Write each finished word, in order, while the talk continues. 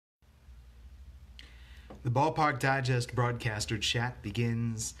The Ballpark Digest broadcaster chat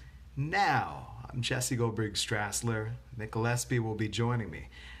begins now. I'm Jesse Goldberg-Strassler. Mick Gillispie will be joining me.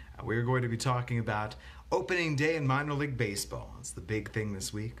 We're going to be talking about opening day in minor league baseball. It's the big thing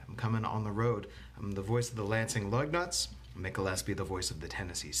this week. I'm coming on the road. I'm the voice of the Lansing Lugnuts. Mick Gillispie, the voice of the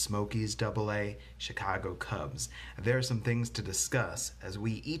Tennessee Smokies, AA, Chicago Cubs. There are some things to discuss as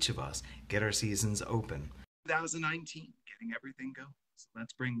we, each of us, get our seasons open. 2019, getting everything going. So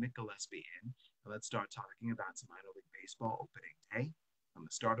let's bring Mick Gillispie in. Let's start talking about some minor league baseball opening day on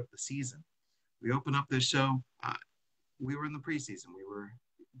the start of the season. We open up this show. We were in the preseason. We were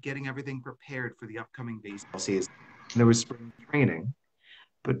getting everything prepared for the upcoming baseball season. There was spring training.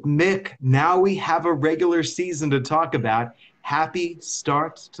 But Mick, now we have a regular season to talk about. Happy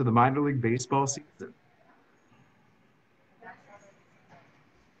start to the minor league baseball season.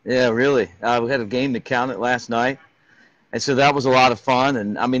 Yeah, really. We had a game that counted last night. And so that was a lot of fun.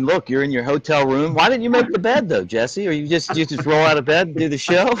 And, I mean, look, you're in your hotel room. Why didn't you make the bed, though, Jesse? Or you just roll out of bed and do the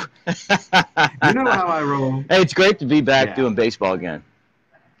show? You know how I roll. Hey, it's great to be back doing baseball again.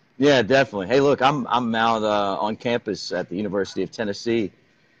 Yeah, definitely. Hey, look, I'm out on campus at the University of Tennessee,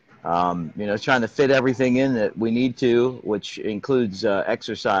 trying to fit everything in that we need to, which includes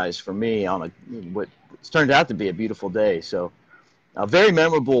exercise for me on what's turned out to be a beautiful day. So a very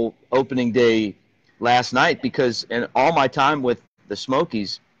memorable opening day last night, because in all my time with the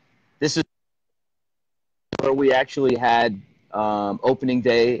Smokies, this is where we actually had opening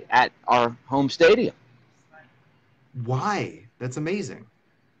day at our home stadium. Why? That's amazing.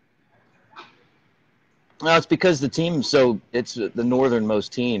 Well, it's because it's the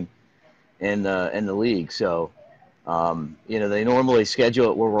northernmost team in the league. So, they normally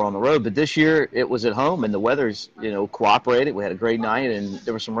schedule it where we're on the road, but this year it was at home, and the weather's, cooperated. We had a great night, and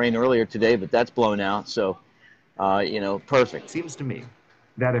there was some rain earlier today, but that's blown out. So, perfect. It seems to me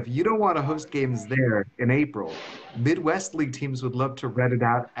that if you don't want to host games there in April, Midwest League teams would love to rent it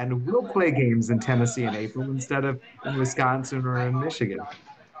out and will play games in Tennessee in April instead of in Wisconsin or in Michigan.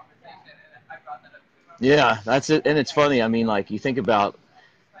 Yeah, that's it. And it's funny. I mean, like, you think about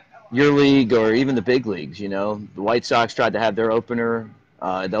your league or even the big leagues, the White Sox tried to have their opener.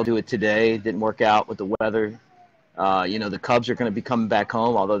 They'll do it today. Didn't work out with the weather. The Cubs are going to be coming back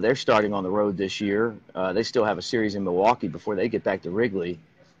home, although they're starting on the road this year. They still have a series in Milwaukee before they get back to Wrigley.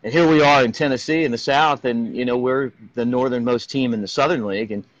 And here we are in Tennessee in the South, and, we're the northernmost team in the Southern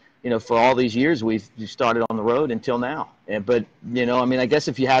League. And, for all these years, we've started on the road until now. But, I guess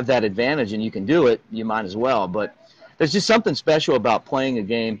if you have that advantage and you can do it, you might as well. But there's just something special about playing a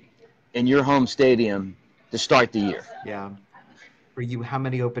game in your home stadium to start the year. Yeah. For you, how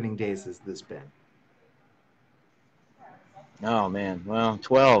many opening days has this been? Oh, man. Well,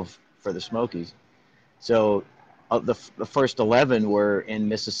 12 for the Smokies. So the first 11 were in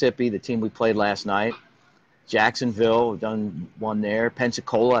Mississippi, the team we played last night. Jacksonville, we've done one there.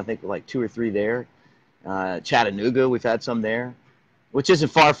 Pensacola, I think like 2 or 3 there. Chattanooga, we've had some there, which isn't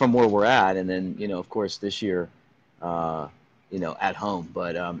far from where we're at. And then, of course, this year, at home.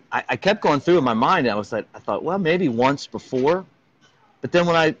 But I kept going through in my mind. I thought, well, maybe once before. But then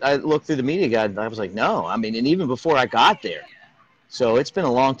when I looked through the media guide, I was like, no. I mean, and even before I got there. So it's been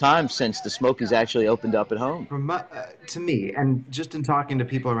a long time since the Smokies actually opened up at home. To me, and just in talking to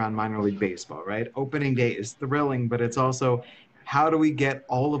people around minor league baseball, right? Opening day is thrilling, but it's also how do we get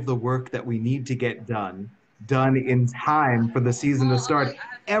all of the work that we need to get done in time for the season to start?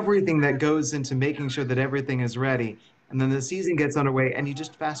 Everything that goes into making sure that everything is ready. And then the season gets underway, and you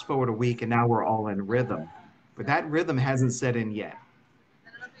just fast forward a week, and now we're all in rhythm. But that rhythm hasn't set in yet.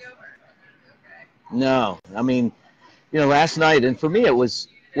 No, I mean, last night, and for me it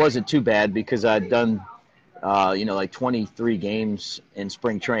wasn't too bad because I'd done, like 23 games in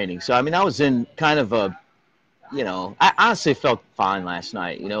spring training. So, I mean, I was in kind of I honestly felt fine last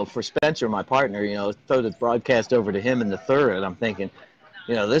night. For Spencer, my partner, throw the broadcast over to him in the third, and I'm thinking,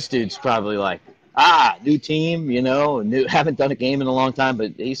 this dude's probably like, new team, haven't done a game in a long time,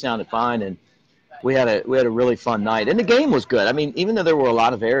 but he sounded fine, and we had a really fun night. And the game was good. I mean, even though there were a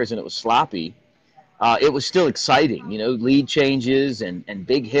lot of errors and it was sloppy, it was still exciting, lead changes and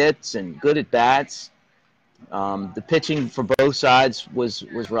big hits and good at bats. The pitching for both sides was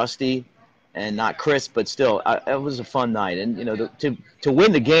rusty and not crisp, but still, it was a fun night. And, to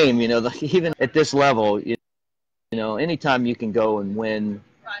win the game, even at this level, anytime you can go and win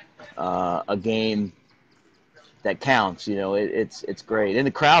a game that counts, it's great. And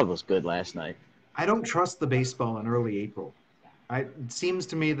the crowd was good last night. I don't trust the baseball in early April. It seems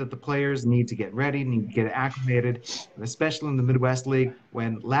to me that the players need to get ready, need to get acclimated, especially in the Midwest League,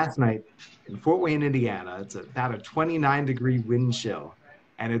 when last night in Fort Wayne, Indiana, it's about a 29-degree wind chill.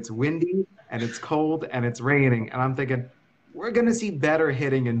 and it's windy and it's cold and it's raining. And I'm thinking, we're going to see better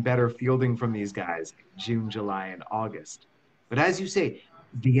hitting and better fielding from these guys in June, July, and August. But as you say,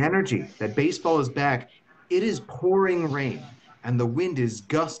 the energy that baseball is back, it is pouring rain and the wind is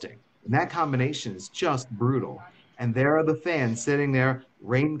gusting. And that combination is just brutal. And there are the fans sitting there,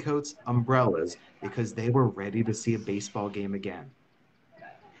 raincoats, umbrellas, because they were ready to see a baseball game again.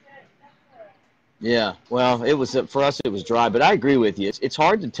 Yeah, well, it was for us. It was dry, but I agree with you. It's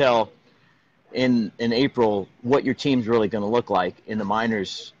hard to tell in April what your team's really going to look like in the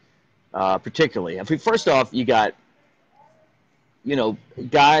minors, particularly. First off, you got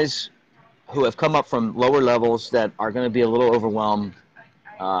guys who have come up from lower levels that are going to be a little overwhelmed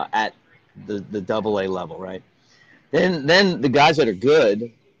at the Double A level, right? Then the guys that are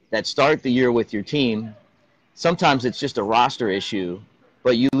good that start the year with your team, sometimes it's just a roster issue,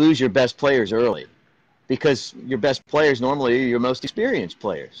 but you lose your best players early because your best players normally are your most experienced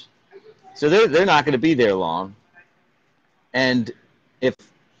players. So they're not going to be there long. And if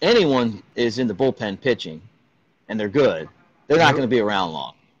anyone is in the bullpen pitching and they're good, they're not going to be around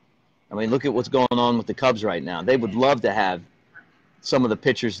long. I mean, look at what's going on with the Cubs right now. They would love to have some of the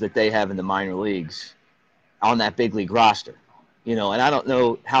pitchers that they have in the minor leagues on that big league roster. And I don't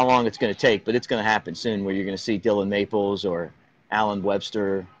know how long it's going to take, but it's going to happen soon where you're going to see Dylan Maples or Alan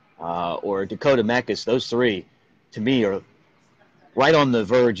Webster or Dakota Mekas. Those three, to me, are right on the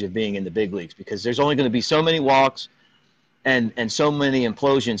verge of being in the big leagues because there's only going to be so many walks and so many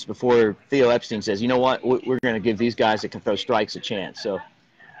implosions before Theo Epstein says, you know what, we're going to give these guys that can throw strikes a chance. So,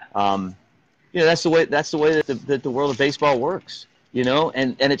 that's the way that the world of baseball works,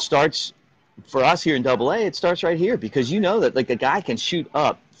 and it starts for us here in Double A. It starts right here because that like a guy can shoot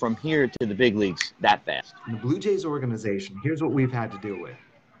up from here to the big leagues that fast. In the Blue Jays organization, here's what we've had to deal with.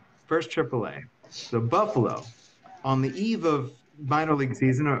 First AAA. So Buffalo, on the eve of minor league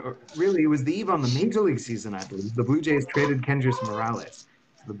season, or really it was the eve on the major league season, I believe, the Blue Jays traded Kendrys Morales.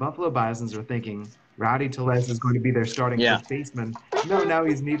 So the Buffalo Bisons are thinking Rowdy Tellez is going to be their starting first baseman. No, now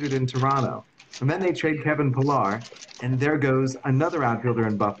he's needed in Toronto. And then they trade Kevin Pillar, and there goes another outfielder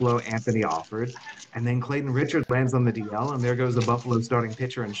in Buffalo, Anthony Alford. And then Clayton Richard lands on the DL, and there goes the Buffalo starting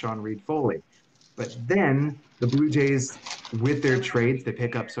pitcher and Sean Reed Foley. But then the Blue Jays, with their trades, they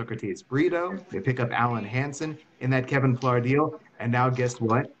pick up Socrates Brito, they pick up Alan Hansen in that Kevin Pillar deal, and now guess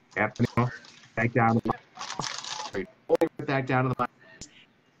what? Anthony back down to the back down to the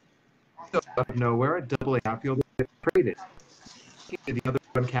out of nowhere, a Double A outfielder traded. The other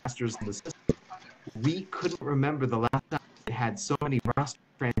broadcasters in the system, we couldn't remember the last time we had so many roster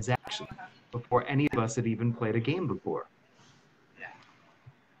transactions before any of us had even played a game before.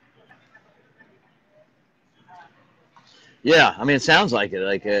 Yeah, I mean, it sounds like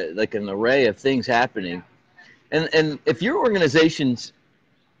it, like an array of things happening. And if your organization's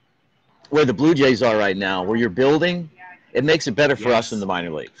where the Blue Jays are right now, where you're building, it makes it better for us in the minor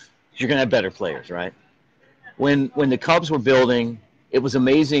leagues. You're going to have better players, right? When the Cubs were building, it was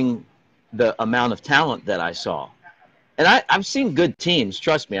amazing the amount of talent that I saw. And I've seen good teams,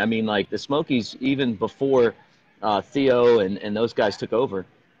 trust me. I mean, like the Smokies, even before Theo and those guys took over,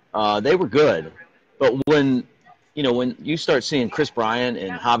 they were good. But when you start seeing Chris Bryant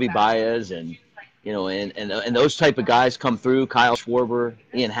and Javi Baez and those type of guys come through, Kyle Schwarber,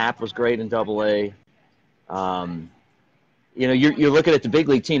 Ian Happ was great in Double A. You're looking at the big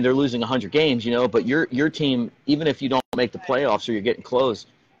league team, they're losing 100 games, but your team, even if you don't make the playoffs or you're getting close,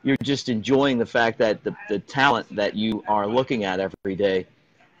 you're just enjoying the fact that the talent that you are looking at every day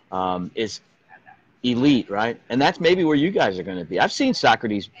is elite, right? And that's maybe where you guys are going to be. I've seen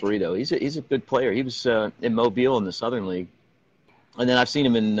Socrates Burrito. He's a good player. He was in Mobile in the Southern League. And then I've seen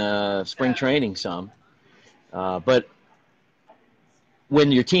him in spring training some. But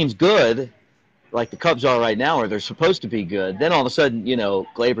when your team's good, like the Cubs are right now, or they're supposed to be good, then all of a sudden,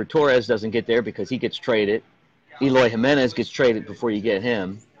 Gleyber Torres doesn't get there because he gets traded. Eloy Jimenez gets traded before you get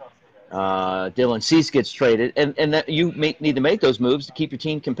him. Dylan Cease gets traded. And that you need to make those moves to keep your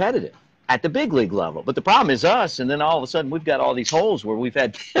team competitive at the big league level. But the problem is us, and then all of a sudden we've got all these holes where we've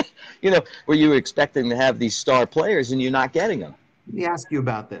had, where you were expecting to have these star players and you're not getting them. Let me ask you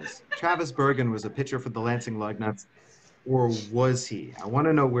about this. Travis Bergen was a pitcher for the Lansing Lugnuts, or was he? I want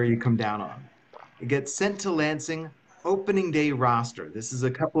to know where you come down on. It gets sent to Lansing, opening day roster. This is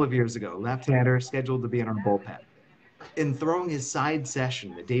a couple of years ago. Left-hander scheduled to be in our bullpen. In throwing his side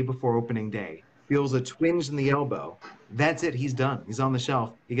session the day before opening day, feels a twinge in the elbow. That's it. He's done. He's on the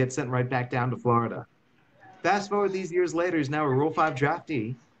shelf. He gets sent right back down to Florida. Fast forward these years later, he's now a Rule 5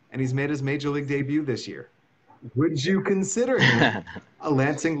 draftee, and he's made his major league debut this year. Would you consider him a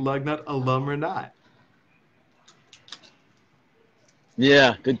Lansing Lugnut alum or not?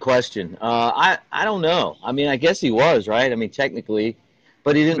 Yeah, good question. I don't know. I mean, I guess he was, right? I mean, technically,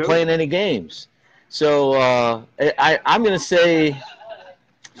 but he didn't play Nope. in any games. So I'm gonna say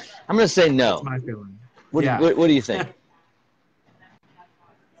That's no. my feeling. What Yeah. what do you think?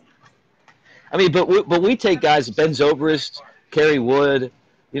 I mean, but we take guys, Ben Zobrist, Kerry Wood,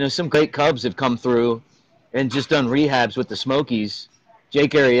 some great Cubs have come through and just done rehabs with the Smokies.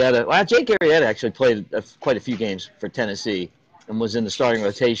 Jake Arrieta. Well, Jake Arrieta actually played quite a few games for Tennessee and was in the starting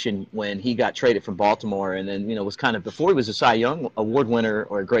rotation when he got traded from Baltimore, and then was kind of before he was a Cy Young Award winner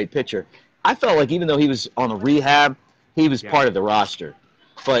or a great pitcher. I felt like even though he was on a rehab, he was Yeah. part of the roster.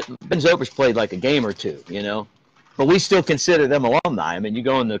 But Ben Zobrist played like a game or two. But we still consider them alumni. I mean, you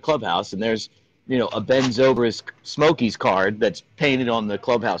go in the clubhouse and there's a Ben Zobrist Smokies card that's painted on the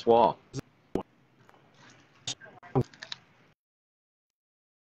clubhouse wall.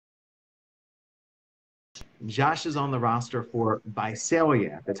 Josh is on the roster for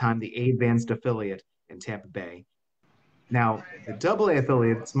Visalia, at the time the A-advanced affiliate in Tampa Bay. Now, the AA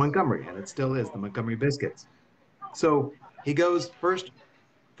affiliate is Montgomery, and it still is the Montgomery Biscuits. So he goes first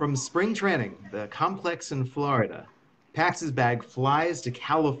from spring training, the complex in Florida, packs his bag, flies to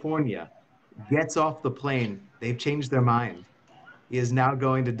California, gets off the plane. They've changed their mind. He is now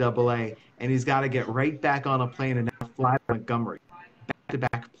going to AA, and he's got to get right back on a plane and now fly to Montgomery.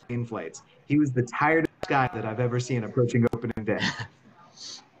 Back-to-back plane flights. He was the tiredest guy that I've ever seen approaching opening day.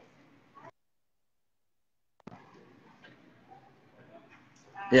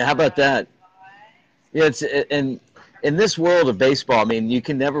 Yeah, how about that? Yeah, it's in this world of baseball. I mean, you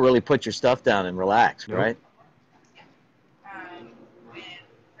can never really put your stuff down and relax, Nope. right?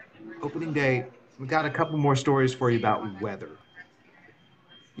 Opening day, we got a couple more stories for you about weather.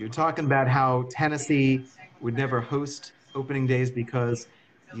 You're talking about how Tennessee would never host opening days because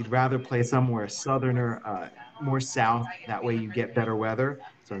you'd rather play somewhere southerner, more south. That way you get better weather.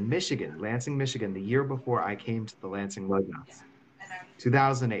 So in Michigan, Lansing, Michigan, the year before I came to the Lansing Lugnuts,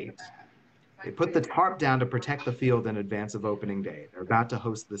 2008, they put the tarp down to protect the field in advance of opening day. They're about to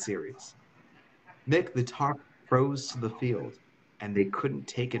host the series. Mick, the tarp froze to the field, and they couldn't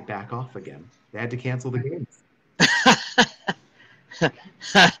take it back off again. They had to cancel the games.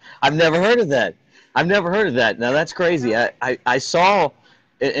 I've never heard of that. I've never heard of that. Now that's crazy. I saw,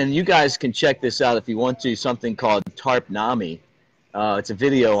 and you guys can check this out if you want to, something called Tarp Nami. It's a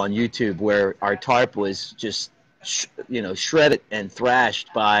video on YouTube where our tarp was just, shredded and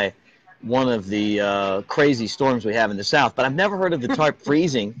thrashed by one of the crazy storms we have in the South. But I've never heard of the tarp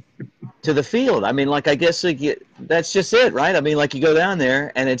freezing to the field. I mean, like, I guess that's just it, right? I mean, like, you go down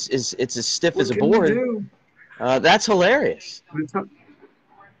there and it's as stiff What as a can you board. do? That's hilarious.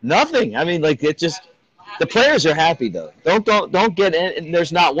 Nothing. I mean, like, it just, the players are happy though. Don't get in.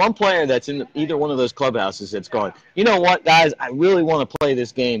 There's not one player that's in either one of those clubhouses that's going, you know what, guys, I really want to play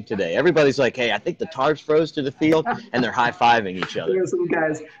this game today. Everybody's like, hey, I think the tarps froze to the field, and they're high-fiving each other. There are some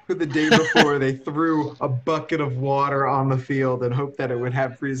guys who the day before they threw a bucket of water on the field and hoped that it would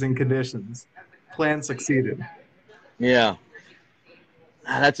have freezing conditions. Plan succeeded. Yeah.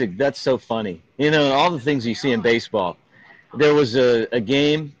 That's so funny. All the things you see in baseball. There was a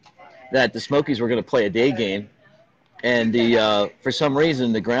game that the Smokies were going to play a day game, and for some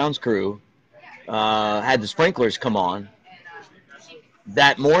reason the grounds crew had the sprinklers come on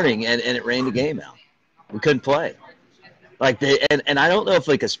that morning, and it rained the game out. We couldn't play. Like and I don't know if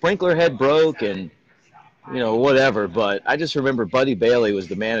like a sprinkler head broke and whatever, but I just remember Buddy Bailey was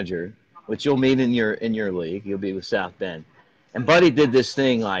the manager, which you'll meet in your league. You'll be with South Bend, and Buddy did this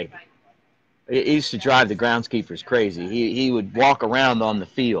thing like. He used to drive the groundskeepers crazy. He would walk around on the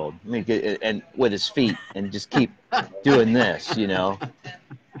field and with his feet and just keep doing this,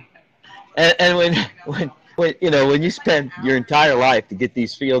 And when you spend your entire life to get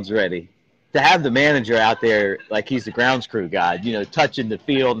these fields ready, to have the manager out there like he's the grounds crew guy, touching the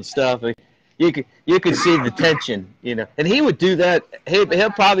field and stuff, you could see the tension, And he would do that.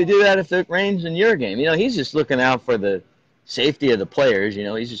 He'll probably do that if it rains in your game. He's just looking out for the safety of the players.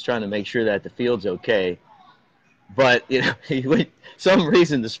 He's just trying to make sure that the field's okay. But some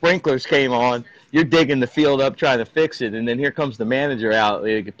reason the sprinklers came on. You're digging the field up trying to fix it, and then here comes the manager out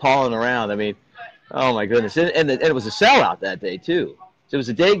pawing around. I mean, oh my goodness! And it was a sellout that day too. So it was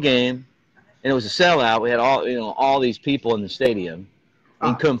a day game, and it was a sellout. We had all these people in the stadium,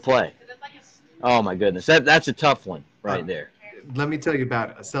 and couldn't play. Oh my goodness! That's a tough one right there. Let me tell you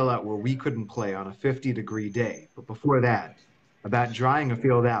about a sellout where we couldn't play on a 50-degree day. But before that, about drying a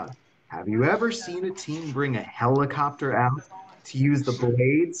field out. Have you ever seen a team bring a helicopter out to use the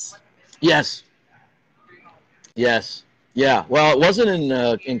blades? Yes. Yeah. Well, it wasn't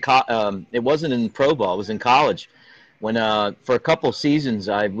it wasn't in pro ball. It was in college. when for a couple seasons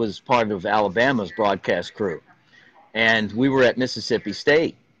I was part of Alabama's broadcast crew, and we were at Mississippi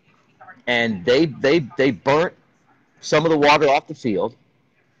State, and they burnt some of the water off the field,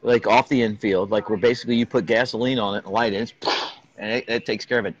 like off the infield, like where basically you put gasoline on it and light it, and it takes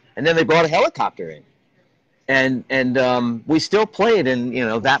care of it. And then they brought a helicopter in, and we still played in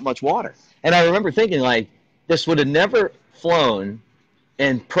that much water. And I remember thinking like this would have never flown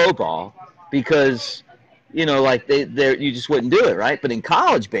in pro ball because like you just wouldn't do it, right? But in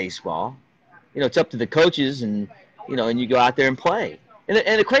college baseball, it's up to the coaches, and and you go out there and play.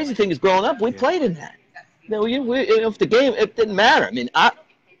 And the crazy thing is, growing up, we played in that. If the game, it didn't matter. I mean,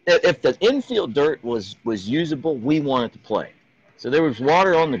 if the infield dirt was usable, we wanted to play. So there was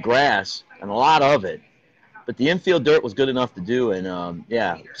water on the grass and a lot of it, but the infield dirt was good enough to do. And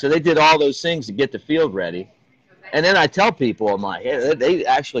so they did all those things to get the field ready. And then I tell people, I'm like, hey, they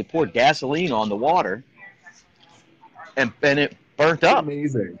actually poured gasoline on the water, and it burnt up.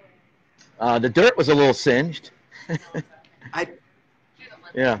 Amazing. The dirt was a little singed.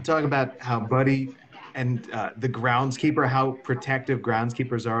 Talk about how Buddy and the groundskeeper, how protective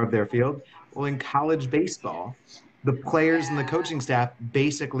groundskeepers are of their field. Well, in college baseball, the players and the coaching staff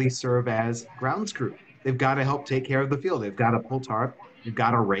basically serve as grounds crew. They've got to help take care of the field. They've got to pull tarp. They've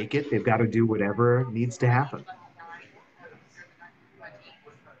got to rake it. They've got to do whatever needs to happen.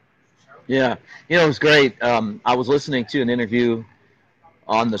 Yeah, it was great. I was listening to an interview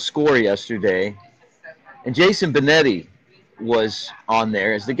on The Score yesterday, and Jason Benetti was on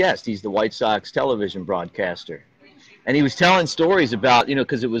there as the guest. He's the White Sox television broadcaster. And he was telling stories about,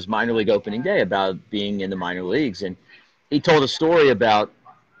 because it was minor league opening day, about being in the minor leagues. And he told a story about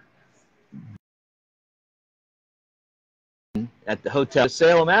at the Hotel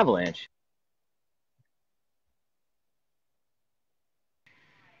Salem Avalanche.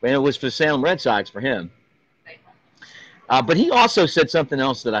 And it was for the Salem Red Sox for him. But he also said something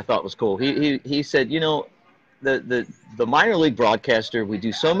else that I thought was cool. He said, the minor league broadcaster, we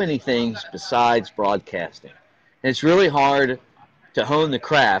do so many things besides broadcasting. And it's really hard to hone the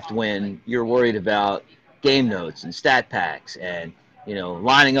craft when you're worried about game notes and stat packs and,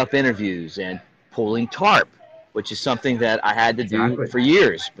 lining up interviews and pulling tarp, which is something that I had to do for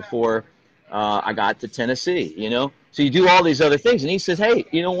years before I got to Tennessee, So you do all these other things. And he says, hey,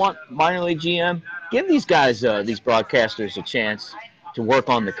 you know what, minor league GM, give these guys, these broadcasters a chance to work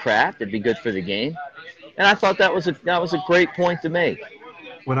on the craft. It'd be good for the game. And I thought that was a great point to make.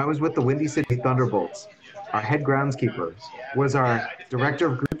 When I was with the Windy City Thunderbolts, our head groundskeeper was our director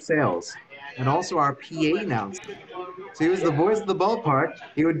of group sales and also our PA announcer. So he was the voice of the ballpark.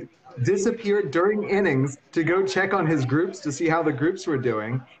 He would disappear during innings to go check on his groups to see how the groups were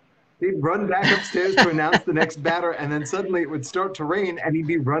doing. He'd run back upstairs to announce the next batter, and then suddenly it would start to rain, and he'd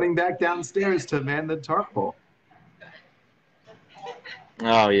be running back downstairs to man the tarp pole.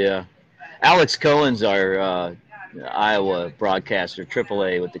 Oh, yeah. Alex Cohen's our Iowa broadcaster,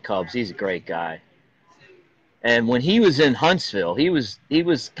 AAA with the Cubs. He's a great guy. And when he was in Huntsville, he was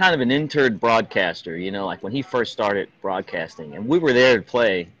kind of an intern broadcaster, like when he first started broadcasting. And we were there to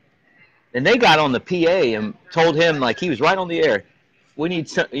play. And they got on the PA and told him, like, he was right on the air, we need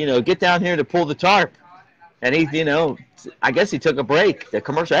to, get down here to pull the tarp. And he, I guess he took a break. The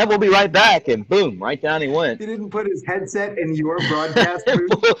commercial, hey, we'll be right back. And boom, right down he went. He didn't put his headset in your broadcast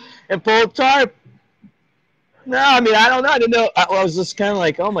booth? and pull tarp. No, I mean, I don't know. I didn't know. I was just kind of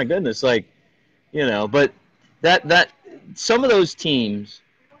like, oh, my goodness. Like, but that some of those teams,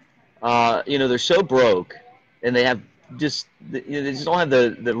 they're so broke and they have just, they just don't have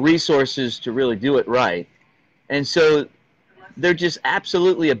the resources to really do it right. And so they're just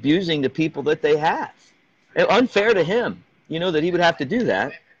absolutely abusing the people that they have. And unfair to him, that he would have to do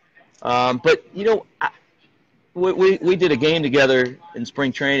that. But, we did a game together in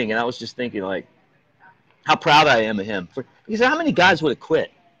spring training, and I was just thinking, like, how proud I am of him. Because how many guys would have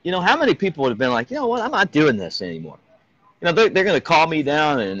quit? How many people would have been like, you know what, I'm not doing this anymore. They're going to call me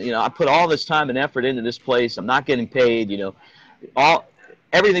down, and, I put all this time and effort into this place. I'm not getting paid,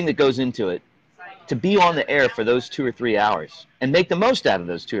 everything that goes into it. To be on the air for those 2 or 3 hours and make the most out of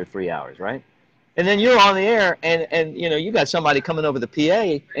those 2 or 3 hours, right? And then you're on the air, and you got somebody coming over the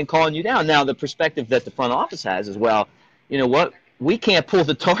PA and calling you down. Now, the perspective that the front office has is, well, you know what? We can't pull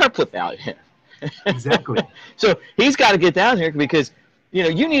the tarp without him. Exactly. So he's got to get down here because,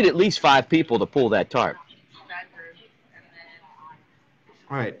 you need at least 5 people to pull that tarp.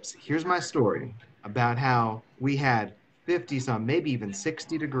 All right, so here's my story about how we had 50-some, maybe even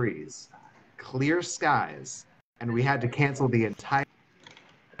 60 degrees, clear skies, and we had to cancel the entire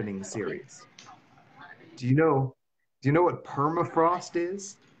series. Do you know what permafrost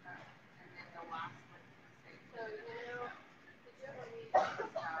is?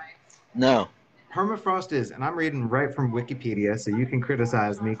 No. Permafrost is, and I'm reading right from Wikipedia, so you can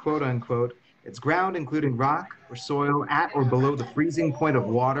criticize me, quote unquote, it's ground including rock or soil at or below the freezing point of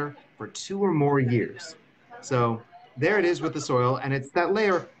water for 2 or more years. So there it is with the soil, and it's that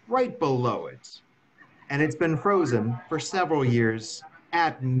layer right below it. And it's been frozen for several years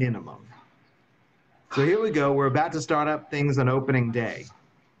at minimum. So here we go. We're about to start up things on opening day,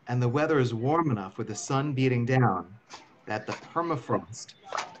 and the weather is warm enough with the sun beating down that the permafrost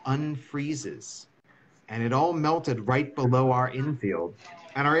unfreezes, and it all melted right below our infield.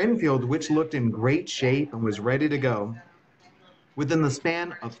 And our infield, which looked in great shape and was ready to go, within the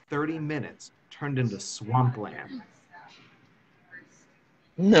span of 30 minutes, turned into swampland.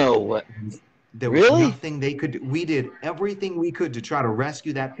 No. What? There was Really? nothing they could do. We did everything we could to try to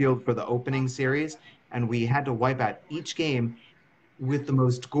rescue that field for the opening series, and we had to wipe out each game with the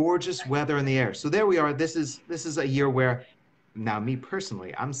most gorgeous weather in the air. So there we are. This is a year where now me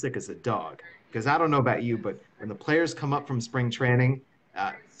personally, I'm sick as a dog because I don't know about you, but when the players come up from spring training,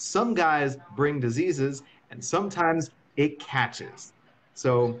 some guys bring diseases and sometimes it catches.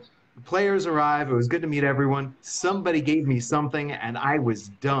 So the players arrive. It was good to meet everyone. Somebody gave me something and I was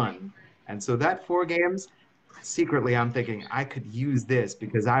done. And so that 4 games, secretly, I'm thinking I could use this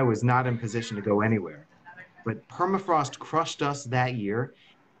because I was not in position to go anywhere. But permafrost crushed us that year.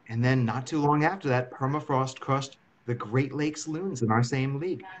 And then not too long after that, permafrost crushed the Great Lakes loons in our same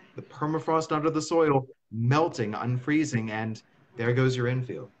league. The permafrost under the soil melting, unfreezing, and there goes your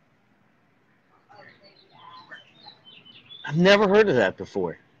infield. I've never heard of that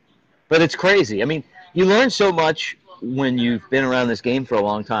before. But it's crazy. I mean, you learn so much when you've been around this game for a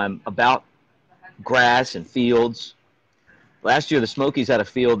long time about grass and fields. Last year, the Smokies had a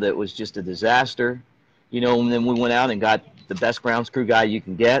field that was just a disaster, and then we went out and got the best grounds crew guy you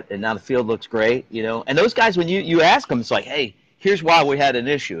can get, and now the field looks great. And those guys, when you ask them, it's like, hey, here's why we had an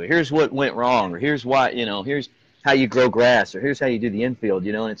issue. Here's what went wrong, or here's why, here's how you grow grass, or here's how you do the infield,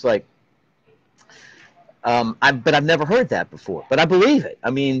 and it's like, but I've never heard that before, but I believe it.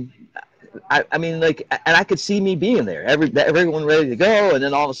 Like, and I could see me being there, everyone ready to go, and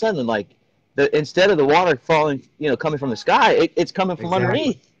then all of a sudden, like, instead of the water falling, coming from the sky, it's coming from Exactly.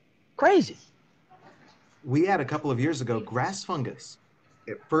 underneath. Crazy. We had a couple of years ago grass fungus.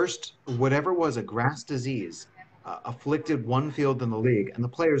 At first, whatever was a grass disease afflicted one field in the league, and the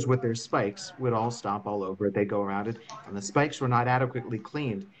players with their spikes would all stomp all over it. They go around it, and the spikes were not adequately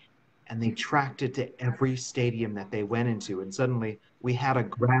cleaned, and they tracked it to every stadium that they went into, and suddenly we had a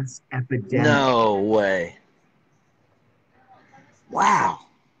grass epidemic. No way. Wow.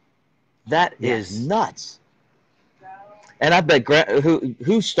 That is Yes. nuts. And I bet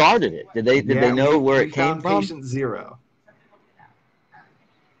who started it? Did they Yeah, know where we it came found from? patient zero.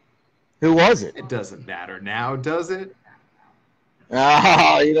 Who was it? It doesn't matter now, does it?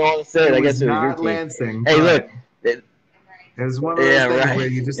 Oh, you don't want to say It it. I was guess it was your not team. Lansing, Hey, look. but it was one of those Yeah, things where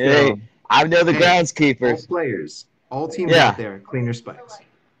right. you just Hey, go, I know the hey, all groundskeepers. players, all teams out Yeah. there, clean your spikes.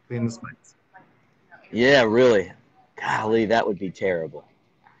 Clean the spikes. Yeah, really. Golly, that would be terrible.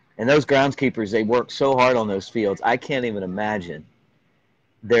 And those groundskeepers, they work so hard on those fields. I can't even imagine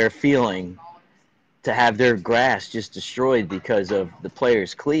their feeling to have their grass just destroyed because of the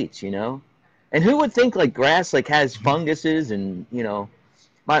players' cleats. And who would think like grass like has funguses and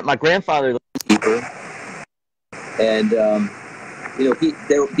my grandfather was a keeper, and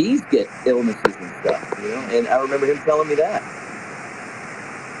bees get illnesses and stuff. And I remember him telling me that.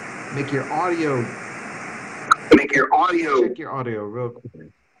 Make your audio, Make your audio. check your audio real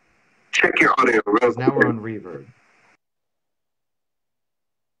quick. Check your audio real Because now we're quick. on reverb.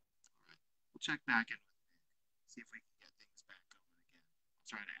 We'll check back in. See if we can get things back going again.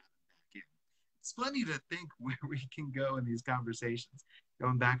 Try to add them back in. It's funny to think where we can go in these conversations,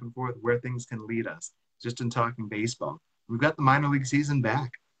 going back and forth, where things can lead us, just in talking baseball. We've got the minor league season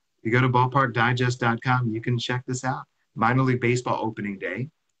back. If you go to ballparkdigest.com, you can check this out. Minor League Baseball opening day.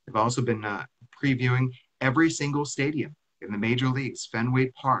 They've also been previewing every single stadium in the major leagues.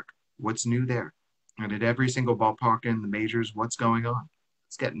 Fenway Park, what's new there? And at every single ballpark in the majors, what's going on?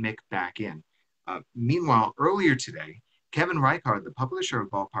 Let's get Mick back in. Meanwhile, earlier today, Kevin Reichard, the publisher of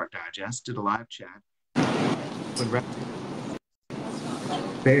Ballpark Digest, did a live chat.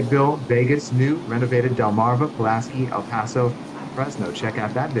 Fayetteville, Vegas, new, renovated Delmarva, Pulaski, El Paso, Fresno. Check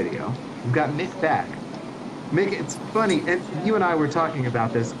out that video. We've got Mick back. Mick, it's funny, and you and I were talking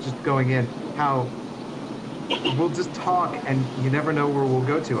about this just going in, how we'll just talk and you never know where we'll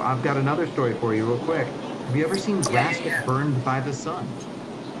go to. I've got another story for you real quick. Have you ever seen grass get burned by the sun?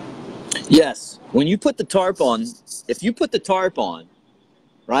 Yes. When you put the tarp on, if you put the tarp on,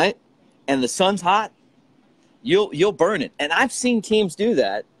 right, and the sun's hot, you'll burn it. And I've seen teams do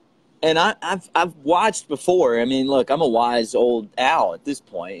that And I've watched before. I mean, look, I'm a wise old owl at this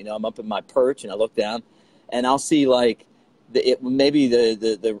point. You know, I'm up in my perch and I look down, and I'll see like maybe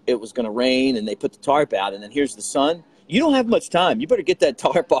it was going to rain and they put the tarp out, and then here's the sun. You don't have much time. You better get that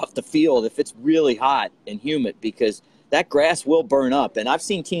tarp off the field if it's really hot and humid, because that grass will burn up. And I've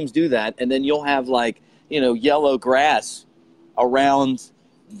seen teams do that, and then you'll have like, you know, yellow grass around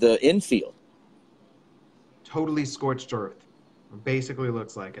the infield. Totally scorched earth. Basically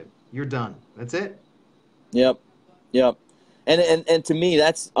looks like it. You're done. That's it. Yep. And to me,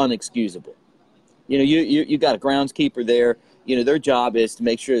 that's unexcusable. You know, you got a groundskeeper there. You know, their job is to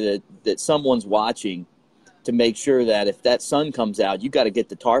make sure that someone's watching, to make sure that if that sun comes out, you got to get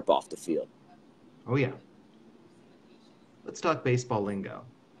the tarp off the field. Oh, yeah. Let's talk baseball lingo.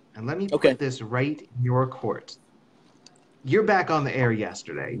 And let me put this right in your court. You're back on the air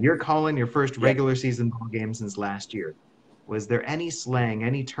yesterday. You're calling your first regular season ball game since last year. Was there any slang,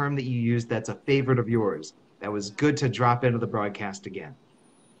 any term that you used that's a favorite of yours that was good to drop into the broadcast again?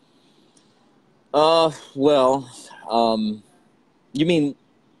 Well, you mean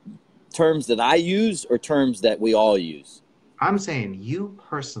terms that I use or terms that we all use? I'm saying you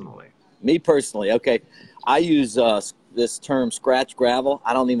personally. Me personally, okay. I use this term scratch gravel.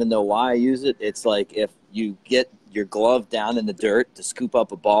 I don't even know why I use it. It's like if you get your glove down in the dirt to scoop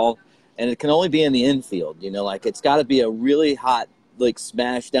up a ball, and it can only be in the infield, you know, like it's got to be a really hot, like,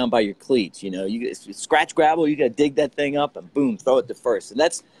 smash down by your cleats, you know. You scratch gravel, you got to dig that thing up and boom, throw it to first. And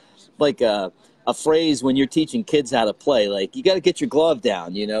that's like a phrase when you're teaching kids how to play. Like, you got to get your glove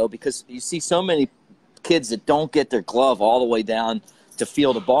down, you know, because you see so many kids that don't get their glove all the way down to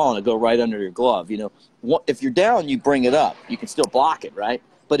field a ball and it go right under your glove, you know. If you're down, you bring it up. You can still block it, right?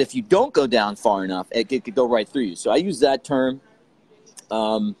 But if you don't go down far enough, it could go right through you. So I use that term.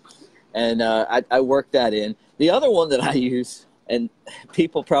 And I work that in. The other one that I use, and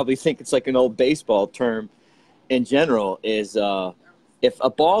people probably think it's like an old baseball term in general, is if a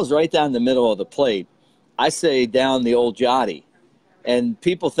ball is right down the middle of the plate, I say down the old Jotty. And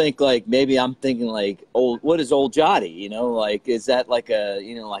people think like maybe I'm thinking like, what is old Jotty? You know, like, is that like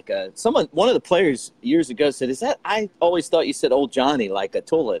one of the players years ago said, I always thought you said old Johnny, like a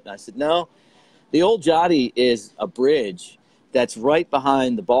toilet. And I said, no, the old Jotty is a bridge that's right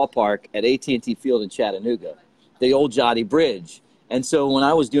behind the ballpark at AT&T Field in Chattanooga, the old Jotty Bridge. And so when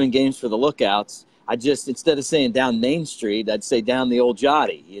I was doing games for the Lookouts, I just, instead of saying down Main Street, I'd say down the old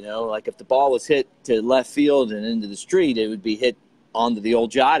Jotty. You know, like if the ball was hit to left field and into the street, it would be hit onto the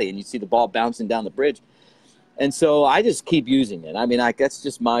old Jotty, and you'd see the ball bouncing down the bridge. And so I just keep using it. I mean, that's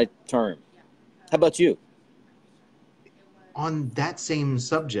just my term. How about you? On that same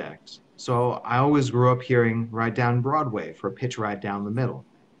subject, so I always grew up hearing right down Broadway for a pitch right down the middle.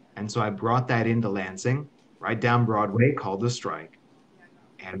 And so I brought that into Lansing, right down Broadway, called a strike.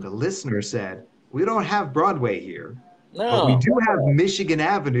 And the listener said, we don't have Broadway here, but we do have Michigan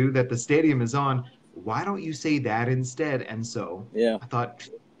Avenue that the stadium is on. Why don't you say that instead? And so I thought,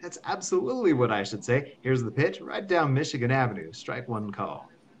 that's absolutely what I should say. Here's the pitch, right down Michigan Avenue, strike one call.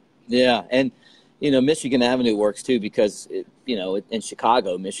 Yeah, and, you know, Michigan Avenue works too because, in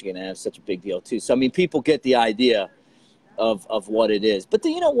Chicago, Michigan Ave is such a big deal too. So, I mean, people get the idea of what it is. But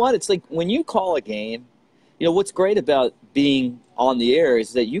then, you know what? It's like when you call a game, you know, what's great about being on the air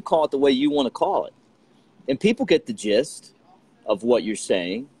is that you call it the way you want to call it. And people get the gist of what you're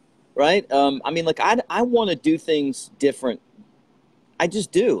saying, right? I mean, like, I want to do things different. I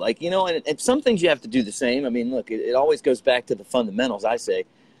just do. Like, you know, and some things you have to do the same. I mean, look, it always goes back to the fundamentals, I say.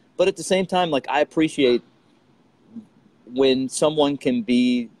 But at the same time, like, I appreciate when someone can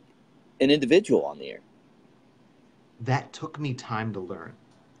be an individual on the air. That took me time to learn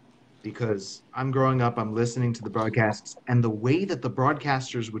because I'm growing up, I'm listening to the broadcasts, and the way that the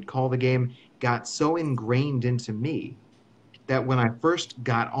broadcasters would call the game got so ingrained into me that when I first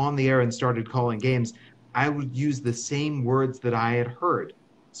got on the air and started calling games, I would use the same words that I had heard.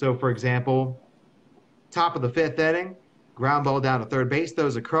 So, for example, top of the fifth inning, ground ball down to third base,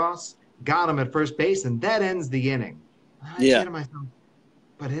 throws across, got him at first base, and that ends the inning. And I say to myself,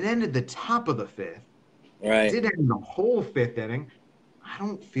 but it ended the top of the fifth. Right. It did end the whole fifth inning. I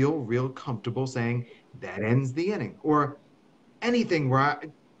don't feel real comfortable saying that ends the inning or anything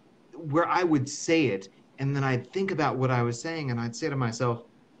where I would say it and then I'd think about what I was saying and I'd say to myself,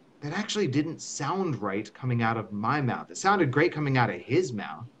 that actually didn't sound right coming out of my mouth. It sounded great coming out of his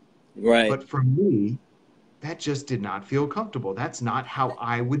mouth. Right. But for me, that just did not feel comfortable. That's not how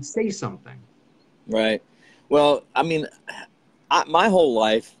I would say something. Right. Well, I mean, my whole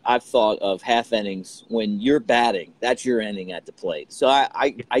life, I've thought of half innings when you're batting. That's your inning at the plate. So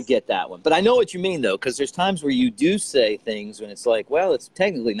I get that one. But I know what you mean, though, because there's times where you do say things when it's like, well, it's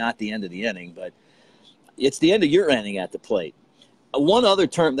technically not the end of the inning, but it's the end of your inning at the plate. One other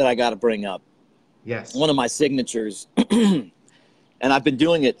term that I got to bring up. Yes. One of my signatures, and I've been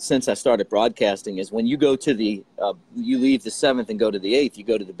doing it since I started broadcasting, is when you go to you leave the 7th and go to the 8th, you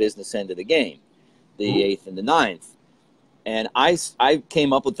go to the business end of the game, the 8th and the 9th. And I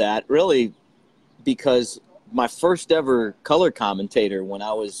came up with that really because my first ever color commentator when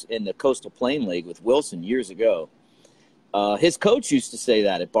I was in the Coastal Plain League with Wilson years ago, his coach used to say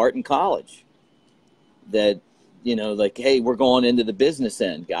that at Barton College, that, like, hey, we're going into the business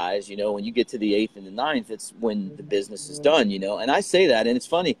end, guys. When you get to the 8th and the 9th, it's when the business is done, And I say that, and it's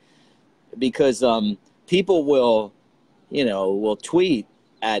funny because people will tweet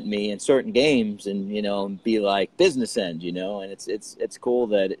at me in certain games and be like business end, and it's cool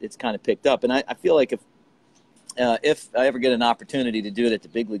that it's kind of picked up. And I feel like if I ever get an opportunity to do it at the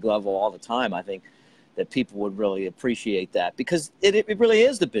big league level all the time, I think that people would really appreciate that because it really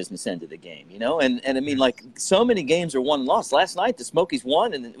is the business end of the game, and I mean, like, so many games are won and lost. Last night the Smokies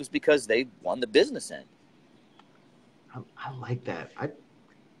won, and it was because they won the business end. I like that.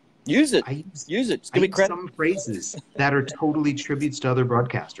 Use it. Use it. Give me credit. Some phrases that are totally tributes to other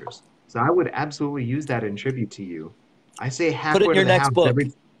broadcasters. So I would absolutely use that in tribute to you. I say halfway Put it in your to the next house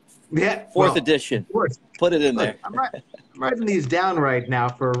book. Fourth edition. Put it in there. I'm writing these down right now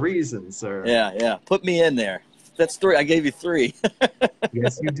for a reason, sir. Yeah. Put me in there. That's 3. I gave you 3.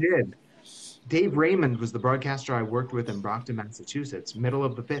 Yes, you did. Dave Raymond was the broadcaster I worked with in Brockton, Massachusetts. Middle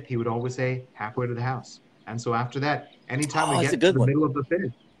of the 5th, he would always say halfway to the house. And so after that, anytime we get to the middle of the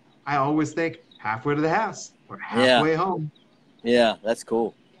 5th, I always think halfway to the house or halfway home. Yeah, that's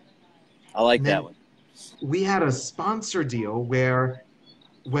cool. I like that one. We had a sponsor deal where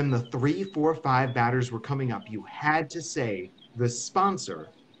when the 3, 4, 5 batters were coming up, you had to say the sponsor,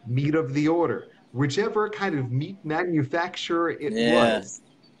 meat of the order. Whichever kind of meat manufacturer it was,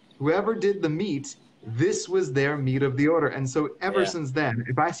 whoever did the meat, this was their meat of the order. And so ever since then,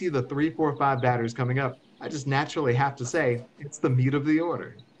 if I see the 3, 4, 5 batters coming up, I just naturally have to say it's the meat of the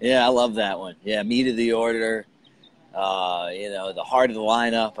order. Yeah, I love that one. Yeah, meat of the order, the heart of the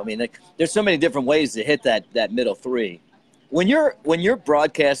lineup. I mean, there's so many different ways to hit that middle 3. When you're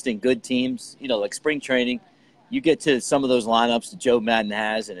broadcasting good teams, like spring training, you get to some of those lineups that Joe Madden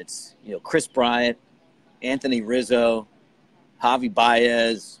has, and it's, Chris Bryant, Anthony Rizzo, Javi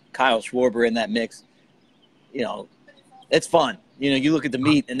Baez, Kyle Schwarber in that mix. It's fun. You look at the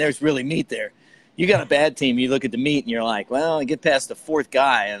meat, and there's really meat there. You got a bad team, you look at the meat, and you're like, well, I get past the 4th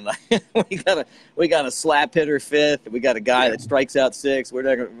guy, and we got a slap hitter 5th, we got a guy that strikes out 6. We're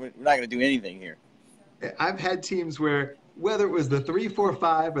not going to do anything here. I've had teams where whether it was the 3, 4,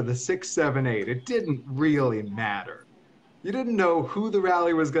 5 or the 6, 7, 8, it didn't really matter. You didn't know who the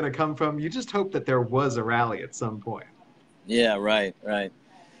rally was going to come from. You just hoped that there was a rally at some point. Yeah, right.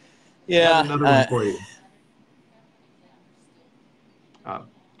 Yeah. Another one for you.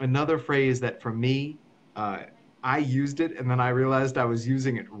 Another phrase that for me, I used it and then I realized I was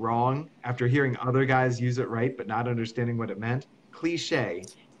using it wrong after hearing other guys use it right but not understanding what it meant. Cliche.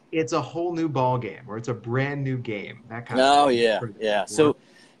 It's a whole new ball game, or it's a brand new game. That kind of thing. Yeah. So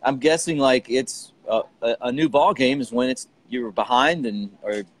I'm guessing like it's a new ball game is when you were behind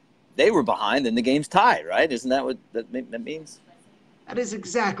or they were behind and the game's tied, right? Isn't that what that means? That is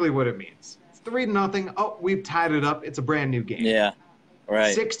exactly what it means. It's 3-0. Oh, we've tied it up. It's a brand new game. Yeah.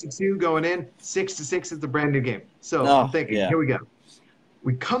 Right. 6-2 going in. 6-6. It's a brand new game. So I'm thinking, here we go.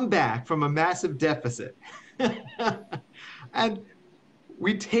 We come back from a massive deficit, and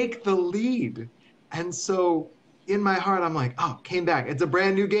we take the lead. And so in my heart, I'm like, oh, came back. It's a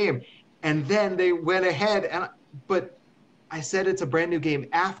brand new game. And then they went ahead. But I said it's a brand new game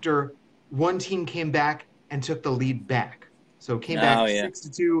after one team came back and took the lead back. So came back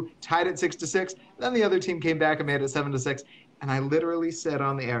 6-2, tied at 6-6. Then the other team came back and made it 7-6. And I literally said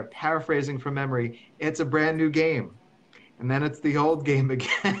on the air, paraphrasing from memory, it's a brand new game. And then it's the old game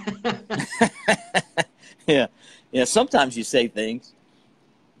again. Yeah. Sometimes you say things,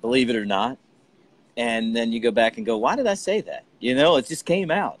 believe it or not, and then you go back and go, why did I say that? It just came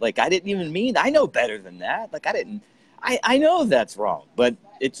out. Like, I didn't even mean, I know better than that. Like, I know that's wrong, but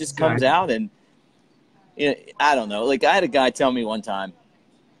it just comes out and, I don't know. Like, I had a guy tell me one time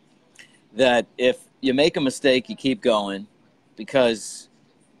that if you make a mistake, you keep going because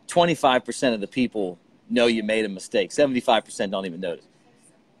 25% of the people know you made a mistake. 75% don't even notice.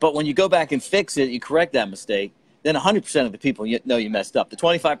 But when you go back and fix it, you correct that mistake, then 100% of the people know you messed up. The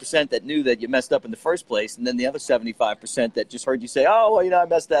 25% that knew that you messed up in the first place, and then the other 75% that just heard you say, oh, well, I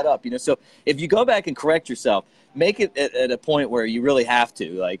messed that up. So if you go back and correct yourself, make it at a point where you really have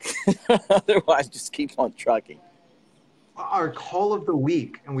to. Like, otherwise, just keep on trucking. Our call of the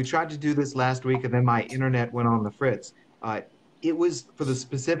week, and we tried to do this last week, and then my internet went on the fritz. It was for the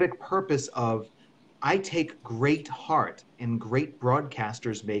specific purpose of I take great heart in great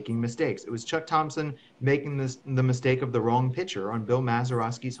broadcasters making mistakes. It was Chuck Thompson making the mistake of the wrong pitcher on Bill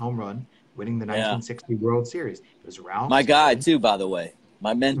Mazeroski's home run, winning the 1960 World Series. It was Ralph. My guy, too, by the way.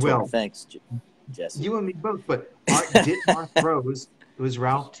 My mentor. Well, thanks, Jesse. You and me both, but Art Ditmar throws. It was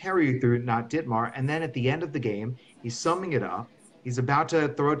Ralph Terry who threw it, not Ditmar. And then at the end of the game, he's summing it up. He's about to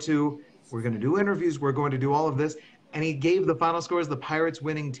throw to, we're going to do interviews, we're going to do all of this. And he gave the final score as the Pirates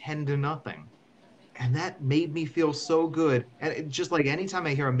winning 10-0. And that made me feel so good. And it, just like anytime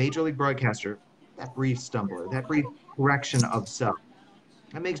I hear a major league broadcaster, that brief stumbler, that brief correction of self,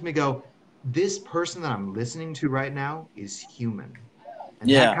 that makes me go, this person that I'm listening to right now is human. And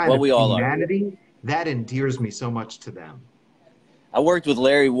that kind of we all humanity, are. That endears me so much to them. I worked with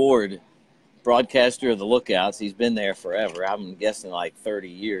Larry Ward, broadcaster of the Lookouts. He's been there forever. I'm guessing like 30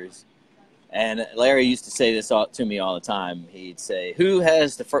 years. And Larry used to say this to me all the time. He'd say, who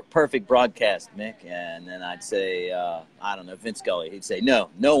has the perfect broadcast, Mick? And then I'd say, I don't know, Vince Scully. He'd say, no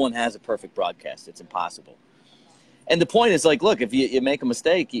one has a perfect broadcast. It's impossible. And the point is, like, look, if you make a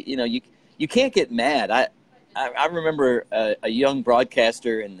mistake, you can't get mad. I remember a young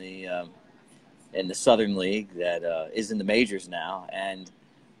broadcaster in the Southern League that is in the majors now, and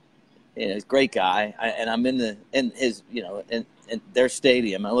he's a great guy. And I'm in their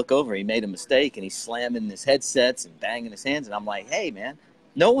stadium. I look over, he made a mistake, and he's slamming his headsets and banging his hands. And I'm like, hey, man,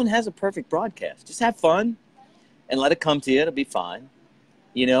 no one has a perfect broadcast. Just have fun and let it come to you. It'll be fine,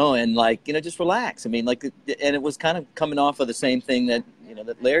 and just relax. I mean, and it was kind of coming off of the same thing that,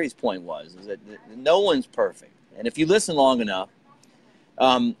 that Larry's point was, is that no one's perfect. And if you listen long enough,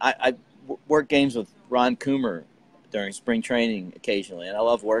 I work games with Ron Coomer during spring training occasionally, and I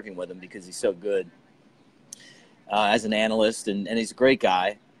love working with him because he's so good as an analyst, and he's a great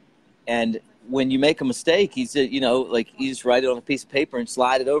guy. And when you make a mistake, you just write it on a piece of paper and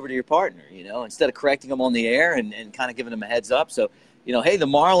slide it over to your partner, instead of correcting them on the air and kind of giving them a heads up. So, hey, the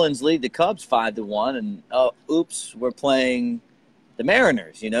Marlins lead the Cubs 5-1, and oops, we're playing the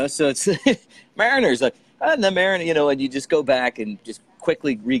Mariners, so it's Mariners, and the Mariners, and you just go back and just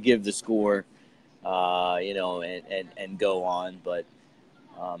quickly re-give the score, and go on. But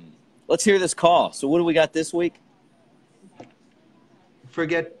let's hear this call. So what do we got this week?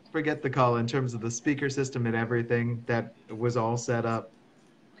 Forget the call in terms of the speaker system and everything that was all set up.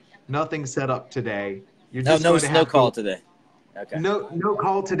 Nothing set up today. You're just no call today. Okay. No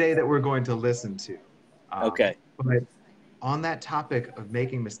call today that we're going to listen to. Okay. But on that topic of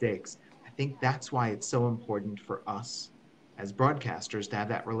making mistakes, I think that's why it's so important for us as broadcasters to have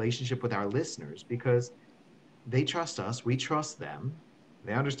that relationship with our listeners, because they trust us, we trust them.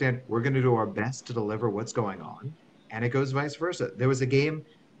 They understand we're going to do our best to deliver what's going on, and it goes vice versa. There was a game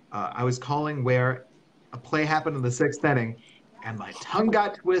I was calling where a play happened in the 6th inning, and my tongue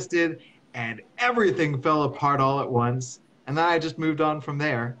got twisted, and everything fell apart all at once, and then I just moved on from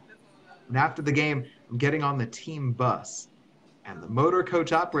there. And after the game, I'm getting on the team bus, and the motor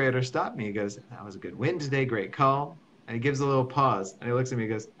coach operator stopped me. He goes, that was a good win today, great call. And he gives a little pause, and he looks at me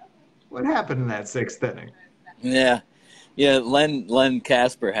and goes, what happened in that 6th inning? Yeah, Len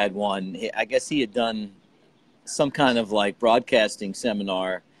Casper had one. I guess he had done some kind of broadcasting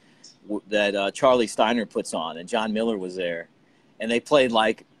seminar that Charlie Steiner puts on, and John Miller was there. And they played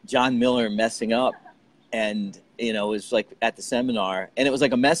John Miller messing up, and, it was at the seminar, and it was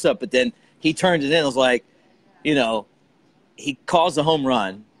a mess up, but then he turned it in. It was he calls a home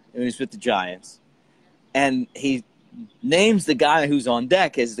run, and he's with the Giants, and he names the guy who's on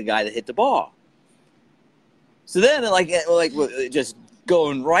deck as the guy that hit the ball. So then, just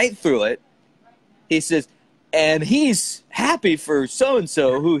going right through it, he says, and he's happy for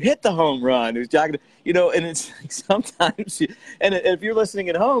so-and-so who hit the home run, who's jogging, and it's sometimes, and if you're listening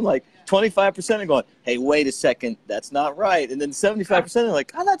at home, 25% are going, hey, wait a second, that's not right. And then 75% are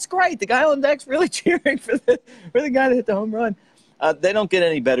like, oh, that's great. The guy on deck's really cheering for the guy that hit the home run. They don't get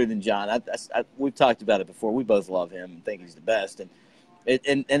any better than John. We've talked about it before. We both love him and think he's the best. And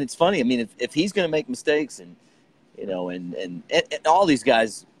it's funny. I mean, if he's going to make mistakes, and and all these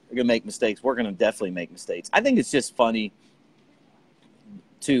guys are going to make mistakes, we're going to definitely make mistakes. I think it's just funny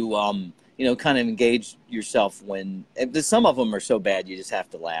to kind of engage yourself when some of them are so bad you just have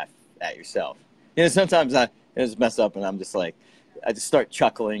to laugh at yourself. Sometimes I just mess up and I'm just like, I just start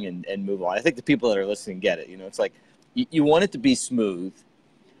chuckling and move on. I think the people that are listening get it. It's like you want it to be smooth,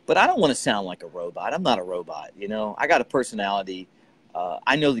 but I don't want to sound like a robot. I'm not a robot. I got a personality.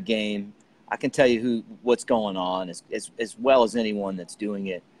 I know the game. I can tell you what's going on as well as anyone that's doing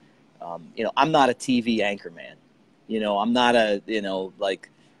it. I'm not a TV anchorman. I'm not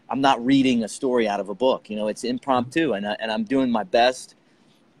I'm not reading a story out of a book. It's impromptu, and I'm doing my best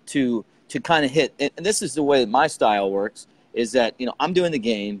to kind of hit. And this is the way that my style works. Is that I'm doing the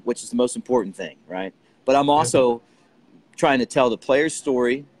game, which is the most important thing, right? But I'm also trying to tell the player's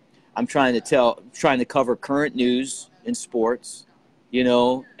story. I'm trying to cover current news in sports,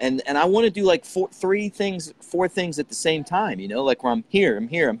 and I want to do like four things at the same time, like where I'm here.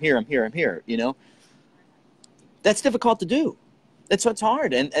 That's difficult to do. It's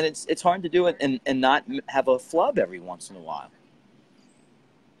hard, and it's hard to do it and not have a flub every once in a while.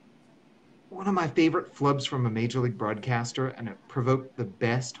 One of my favorite flubs from a major league broadcaster, and it provoked the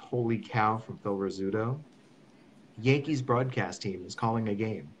best holy cow from Phil Rizzuto. Yankees broadcast team is calling a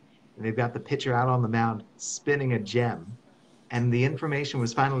game, and they've got the pitcher out on the mound spinning a gem, and the information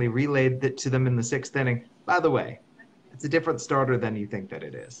was finally relayed to them in the 6th inning. By the way, it's a different starter than you think that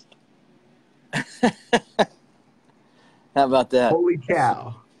it is. How about that? Holy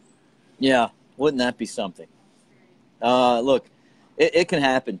cow. Yeah, wouldn't that be something? Look, it can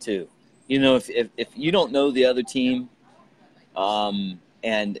happen too. If you don't know the other team, and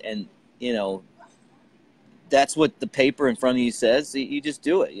that's what the paper in front of you says, you just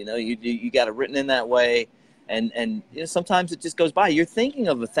do it. You got it written in that way, and sometimes it just goes by. You're thinking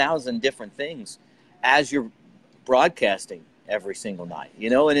of 1,000 different things as you're broadcasting every single night. And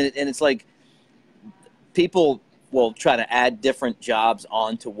it's like people will try to add different jobs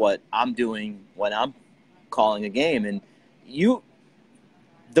onto what I'm doing when I'm calling a game, and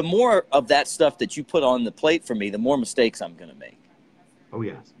the more of that stuff that you put on the plate for me, the more mistakes I'm going to make. Oh,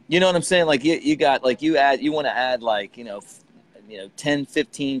 yes. You know what I'm saying? Like you want to add 10,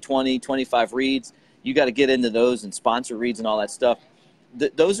 15, 20, 25 reads. You got to get into those and sponsor reads and all that stuff.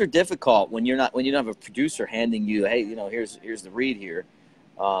 Those are difficult when you don't have a producer handing you, hey, here's the read here.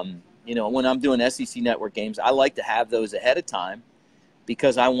 When I'm doing SEC Network games, I like to have those ahead of time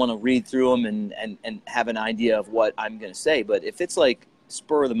because I want to read through them and have an idea of what I'm going to say. But if it's like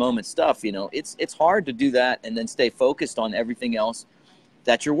spur of the moment stuff, it's hard to do that and then stay focused on everything else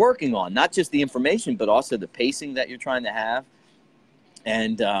that you're working on, not just the information, but also the pacing that you're trying to have,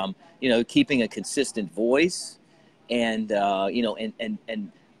 and keeping a consistent voice, and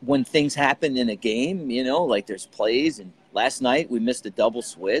and when things happen in a game, like there's plays, and last night we missed a double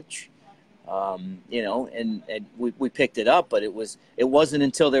switch, and we picked it up, but it wasn't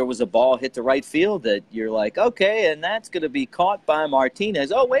until there was a ball hit to right field that you're like, okay, and that's going to be caught by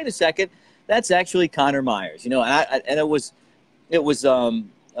Martinez. Oh, wait a second, that's actually Connor Myers. And it was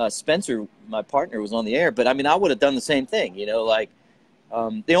Spencer, my partner, was on the air, but I would have done the same thing.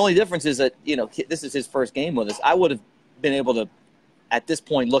 The only difference is that this is his first game with us. I would have been able to, at this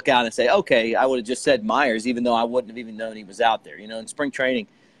point, look out and say, okay, I would have just said Myers, even though I wouldn't have even known he was out there. In spring training,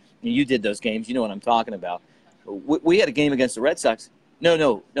 you did those games. You know what I'm talking about. We had a game against the Red Sox.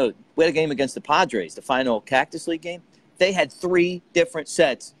 No. We had a game against the Padres, the final Cactus League game. They had 3 different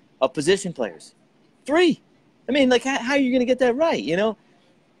sets of position players. 3. How are you going to get that right,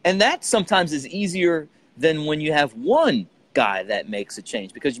 And that sometimes is easier than when you have one guy that makes a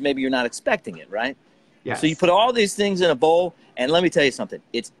change because maybe you're not expecting it, right? Yes. So you put all these things in a bowl, and let me tell you something.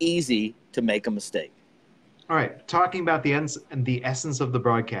 It's easy to make a mistake. All right, talking about the essence of the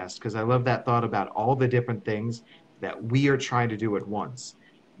broadcast, because I love that thought about all the different things that we are trying to do at once.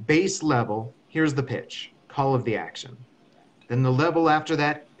 Base level, here's the pitch, call of the action. Then the level after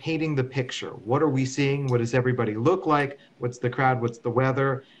that, painting the picture. What are we seeing? What does everybody look like? What's the crowd? What's the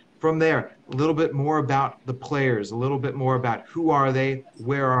weather? From there, a little bit more about the players, a little bit more about who are they,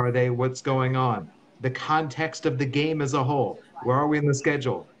 where are they, what's going on, the context of the game as a whole. Where are we in the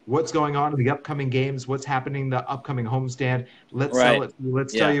schedule? What's going on in the upcoming games? What's happening in the upcoming homestand? Let's sell it.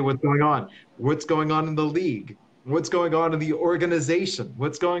 Let's tell you what's going on. What's going on in the league? What's going on in the organization?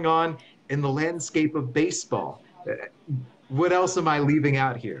 What's going on in the landscape of baseball? What else am I leaving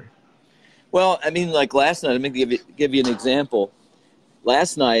out here? Well, like last night, let me give you an example.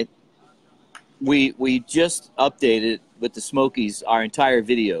 Last night, we just updated with the Smokies our entire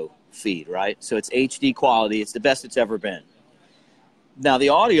video feed, right? So it's HD quality. It's the best it's ever been. Now, the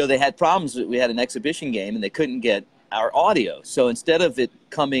audio, they had problems. We had an exhibition game, and they couldn't get our audio. So instead of it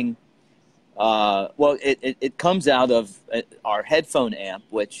coming, it comes out of our headphone amp,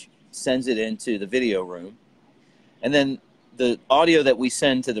 which sends it into the video room. And then the audio that we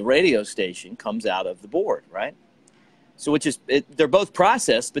send to the radio station comes out of the board, right? So they're both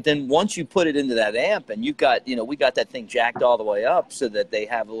processed, but then once you put it into that amp and you've got, we got that thing jacked all the way up so that they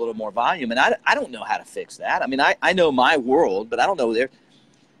have a little more volume. And I don't know how to fix that. I mean, I know my world, but I don't know there.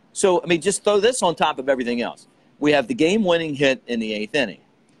 So, I mean, just throw this on top of everything else. We have the game-winning hit in the 8th inning.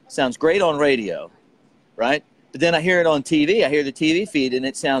 Sounds great on radio, right? But then I hear it on TV. I hear the TV feed, and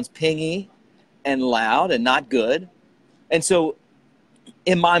it sounds pingy and loud and not good. And so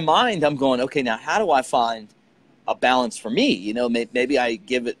in my mind, I'm going, okay, now how do I find a balance for me? Maybe I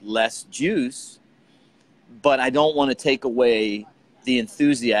give it less juice, but I don't want to take away the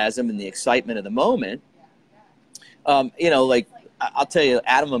enthusiasm and the excitement of the moment. Like I'll tell you,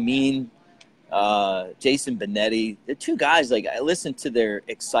 Adam Amin, Jason Benetti, the two guys, like I listen to their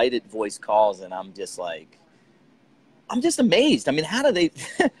excited voice calls and I'm just amazed. I mean, how do they,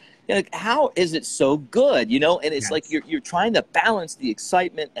 how is it so good? And it's like you're trying to balance the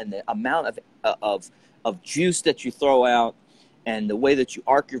excitement and the amount of juice that you throw out and the way that you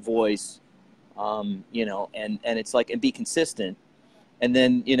arc your voice, and it's like, and be consistent. And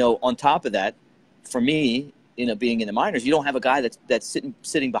then, on top of that, for me, being in the minors, you don't have a guy that's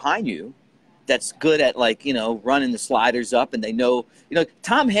sitting behind you that's good at running the sliders up, and they know,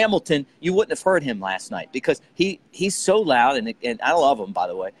 Tom Hamilton, you wouldn't have heard him last night because he's so loud, and I love him, by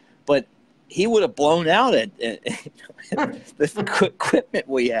the way, but he would have blown out at the equipment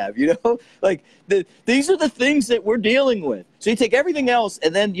we have, like these are the things that we're dealing with. So you take everything else,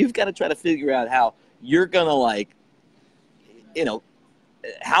 and then you've got to try to figure out how you're going to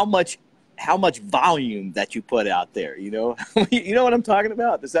how much volume that you put out there, you know what I'm talking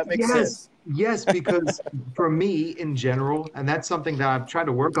about? Does that make sense? Yes, because for me in general, and that's something that I've tried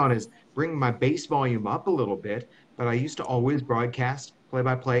to work on, is bringing my bass volume up a little bit. But I used to always broadcast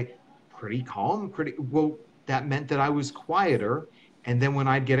play-by-play pretty calm, well, that meant that I was quieter. And then when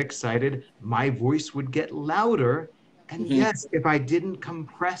I'd get excited, my voice would get louder. And yes, if I didn't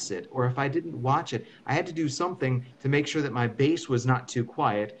compress it or if I didn't watch it, I had to do something to make sure that my bass was not too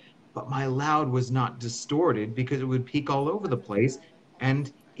quiet, but my loud was not distorted, because it would peak all over the place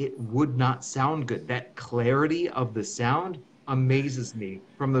and it would not sound good. That clarity of the sound amazes me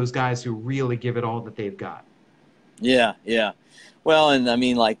from those guys who really give it all that they've got. Yeah. Well, and I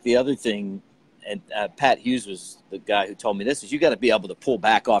mean, like the other thing, and Pat Hughes was the guy who told me this, is you got to be able to pull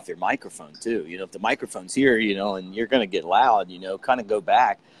back off your microphone too. If the microphone's here, and you're going to get loud, kind of go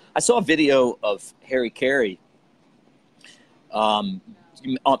back. I saw a video of Harry Carey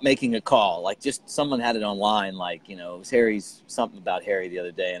making a call, like just someone had it online, like, it was something about Harry the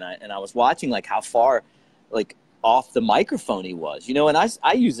other day. And I was watching like how far, like off the microphone he was, and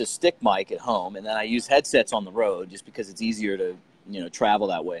I use a stick mic at home, and then I use headsets on the road just because it's easier to, travel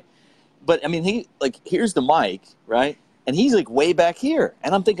that way. But I mean, he like, here's the mic, right? And he's like way back here.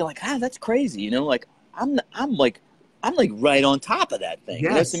 And I'm thinking like, that's crazy. Like I'm like right on top of that thing.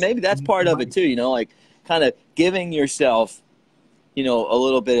 Yes. So maybe that's part of it too, like kind of giving yourself, a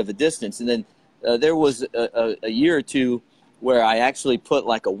little bit of a distance. And then there was a year or two where I actually put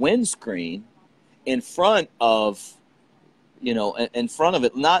like a windscreen in front of, in front of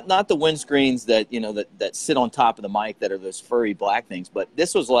it, not the windscreens that, that sit on top of the mic that are those furry black things, but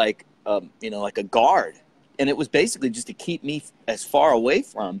this was like, like a guard. And it was basically just to keep me as far away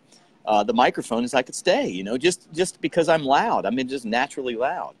from the microphone as I could stay, just because I'm loud. I mean, just naturally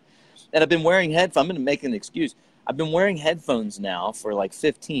loud. And I've been wearing headphones. I'm going to make an excuse. I've been wearing headphones now for like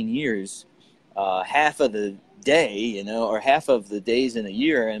 15 years, half of the day, or half of the days in a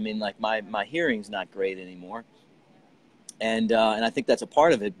year. I mean, like my hearing's not great anymore. And I think that's a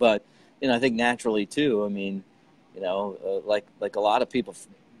part of it. But, I think naturally too, I mean, like a lot of people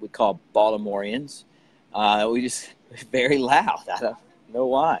we call Baltimoreans, we just very loud. I don't know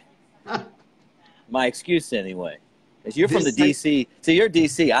why. My excuse anyway. Is you're from the DC, so you're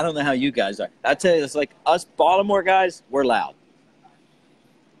DC. I don't know how you guys are. I tell you, it's like us Baltimore guys, we're loud.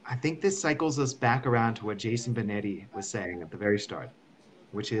 I think this cycles us back around to what Jason Benetti was saying at the very start,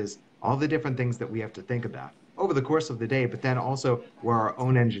 which is all the different things that we have to think about over the course of the day, but then also we're our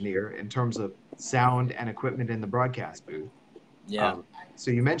own engineer in terms of sound and equipment in the broadcast booth. Yeah. So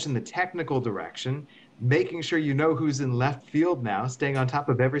you mentioned the technical direction, making sure you know who's in left field now, staying on top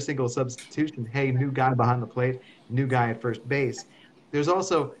of every single substitution. Hey, new guy behind the plate, new guy at first base. There's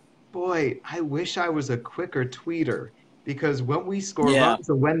also, boy, I wish I was a quicker tweeter, because when we score runs,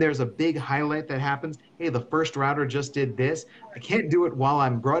 or when there's a big highlight that happens, hey, the first router just did this, I can't do it while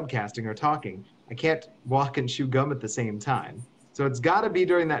I'm broadcasting or talking. I can't walk and chew gum at the same time. So it's got to be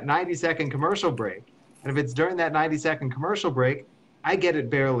during that 90-second commercial break. And if it's during that 90-second commercial break, I get it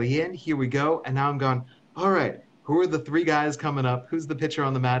barely in. Here we go. And now I'm going, all right, who are the three guys coming up? Who's the pitcher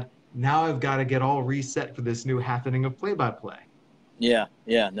on the mat? now I've got to get all reset for this new half inning of play-by-play. Yeah,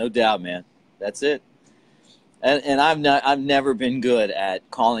 no doubt, man. That's it. And I've never been good at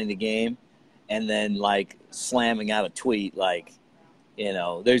calling the game and then like slamming out a tweet. Like,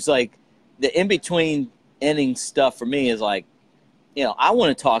 there's like the in between inning stuff for me is like, I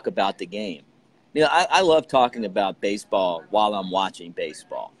want to talk about the game. I love talking about baseball while I'm watching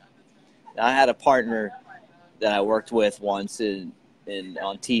baseball. I had a partner that I worked with once on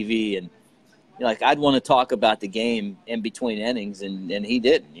TV, and like I'd want to talk about the game in between innings, and he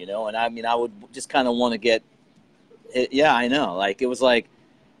didn't, And I mean, I would just kind of want to get it. Yeah, I know. Like it was like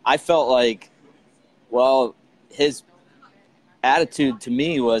I felt like, well, his attitude to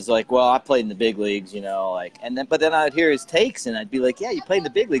me was like, well, I played in the big leagues, but then I'd hear his takes, and I'd be like, yeah, you played in the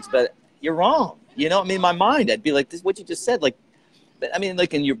big leagues, but you're wrong. I mean, in my mind, I'd be like, this, what you just said, like, I mean,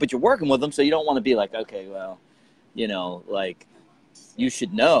 like, but you're working with them, so you don't want to be like, okay, well, like, you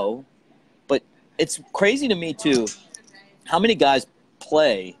should know. But it's crazy to me, too, how many guys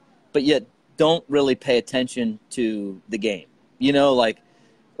play, but yet don't really pay attention to the game. Like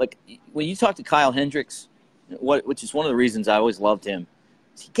when you talk to Kyle Hendricks, which is one of the reasons I always loved him,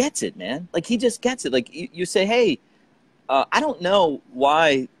 he gets it, man. Like, he just gets it. Like, you say, hey, I don't know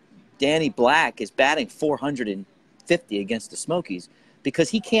why Danny Black is batting 450 against the Smokies,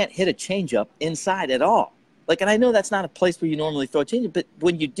 because he can't hit a changeup inside at all. Like, and I know that's not a place where you normally throw a changeup, but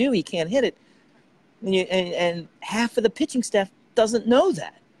when you do, he can't hit it. And half of the pitching staff doesn't know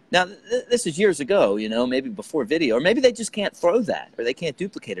that. Now, this is years ago, maybe before video, or maybe they just can't throw that, or they can't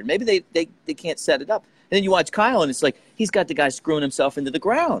duplicate it. Maybe they can't set it up. And then you watch Kyle, and it's like he's got the guy screwing himself into the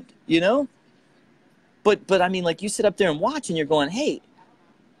ground, But I mean, like, you sit up there and watch, and you're going, hey,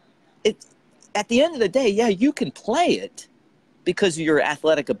 at the end of the day, yeah, you can play it because of your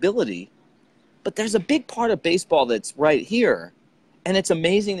athletic ability, but there's a big part of baseball that's right here, and it's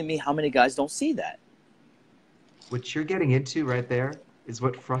amazing to me how many guys don't see that. What you're getting into right there is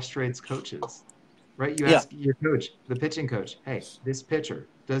what frustrates coaches, right? You ask your coach, the pitching coach, hey, this pitcher,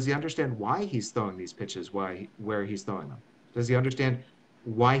 does he understand why he's throwing these pitches, where he's throwing them? Does he understand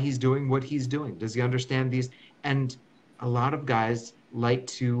why he's doing what he's doing? Does he understand these? And a lot of guys like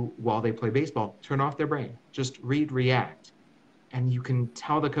to, while they play baseball, turn off their brain, just read, react. And you can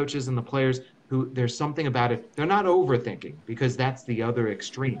tell the coaches and the players who there's something about it. They're not overthinking, because that's the other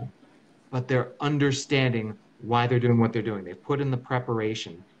extreme, but they're understanding why they're doing what they're doing. They've put in the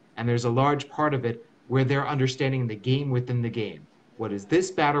preparation, and there's a large part of it where they're understanding the game within the game. What does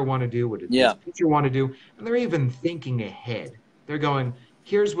this batter want to do? What does this pitcher want to do? And they're even thinking ahead. They're going,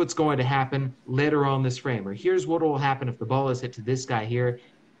 here's what's going to happen later on this frame, or here's what will happen if the ball is hit to this guy here.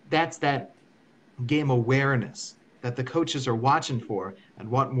 That's that game awareness that the coaches are watching for and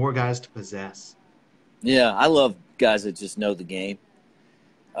want more guys to possess. Yeah, I love guys that just know the game.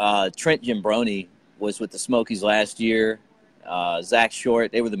 Trent Gimbroni was with the Smokies last year. Zach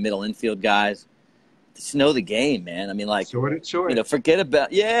Short, they were the middle infield guys. Just know the game, man. I mean, like, short. Forget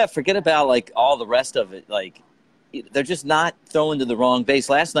about like all the rest of it. Like, they're just not throwing to the wrong base.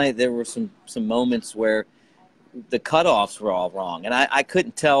 Last night there were some moments where the cutoffs were all wrong, and I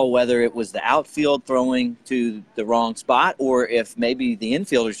couldn't tell whether it was the outfield throwing to the wrong spot or if maybe the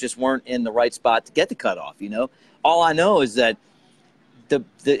infielders just weren't in the right spot to get the cutoff. All I know is that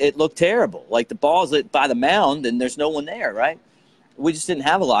it looked terrible. Like, the ball's by the mound and there's no one there, right? We just didn't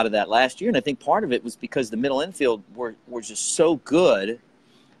have a lot of that last year, and I think part of it was because the middle infield were just so good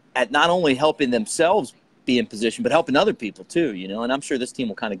at not only helping themselves be in position, but helping other people too, and I'm sure this team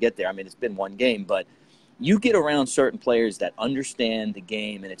will kind of get there. I mean, it's been one game, but you get around certain players that understand the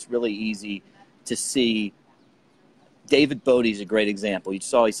game, and it's really easy to see. David Bodie's a great example. You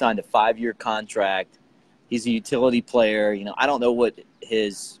saw he signed a 5-year contract. He's a utility player. I don't know what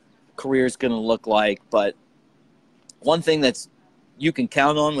his career is going to look like, but one thing that's you can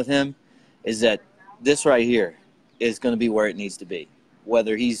count on with him is that this right here is going to be where it needs to be,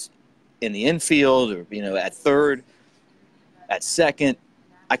 whether he's in the infield or, at third, at second.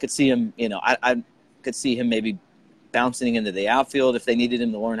 I could see him, I could see him maybe bouncing into the outfield if they needed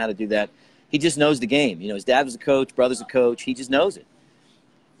him to learn how to do that. He just knows the game. His dad was a coach, brother's a coach. He just knows it.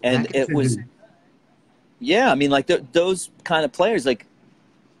 And it was, I mean, like those kind of players, like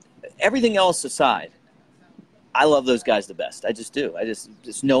everything else aside, I love those guys the best. I just do. I just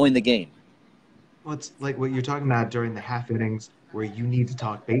knowing the game. Well, it's like what you're talking about during the half innings where you need to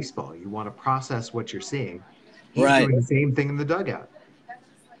talk baseball. You want to process what you're seeing. He's doing the same thing in the dugout.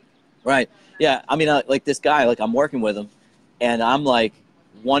 Right. Yeah. I mean, like this guy, like I'm working with him, and I'm like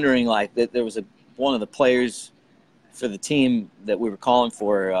wondering, like that there was one of the players for the team that we were calling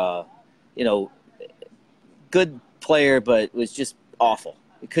for, good player, but was just awful.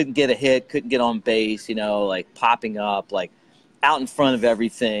 He couldn't get a hit, couldn't get on base, like popping up, like out in front of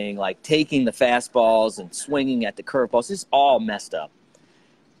everything, like taking the fastballs and swinging at the curveballs. It's all messed up.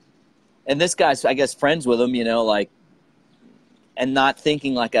 And this guy's, I guess, friends with him, like, and not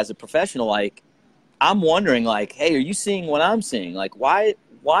thinking like as a professional, like, I'm wondering, like, hey, are you seeing what I'm seeing? Like, why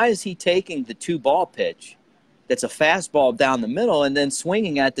is he taking the 2-ball pitch that's a fastball down the middle and then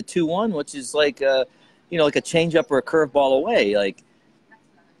swinging at the 2-1, which is like like a changeup or a curveball away, like,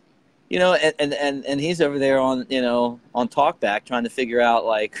 and he's over there on talkback trying to figure out,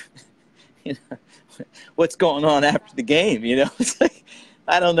 like, what's going on after the game. It's like,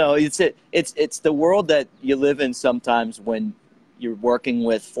 I don't know. It's the world that you live in sometimes when you're working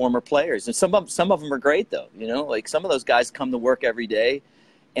with former players, and some of them are great though. Like some of those guys come to work every day,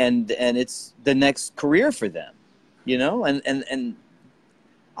 and it's the next career for them. And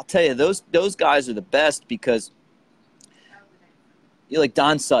I'll tell you, those guys are the best, because you like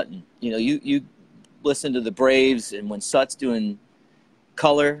Don Sutton. You listen to the Braves, and when Sut's doing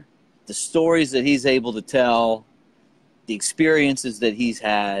color, the stories that he's able to tell, the experiences that he's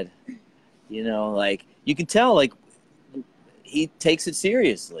had, like you can tell, like he takes it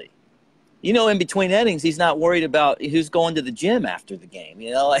seriously. In between innings, he's not worried about who's going to the gym after the game,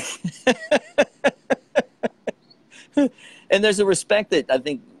 like. And there's a respect that I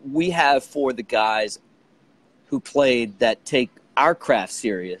think we have for the guys who played that take our craft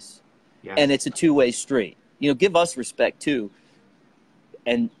serious. Yes. And it's a two-way street. Give us respect too,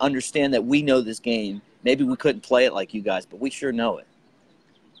 and understand that we know this game. Maybe we couldn't play it like you guys, but we sure know it.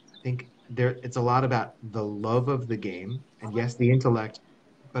 I think it's a lot about the love of the game, and yes, the intellect,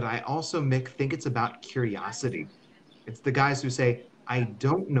 but I also, Mick, think it's about curiosity. It's the guys who say, I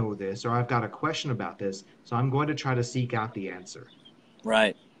don't know this, or I've got a question about this, so I'm going to try to seek out the answer.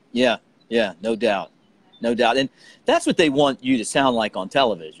 Right. Yeah, no doubt. And that's what they want you to sound like on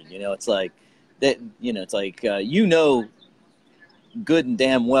television. It's like that, it's like, good and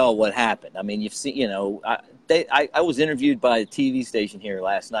damn well what happened. I mean, you've seen, I was interviewed by a TV station here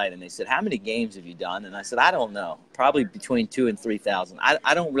last night, and they said, how many games have you done? And I said, I don't know, probably between 2,000 and 3,000.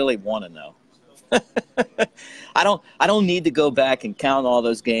 I don't really want to know. I don't need to go back and count all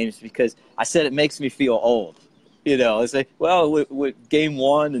those games, because I said it makes me feel old. It's like, well, with game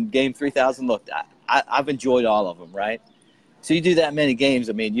 1 and game 3,000, look, I've enjoyed all of them, right? So you do that many games,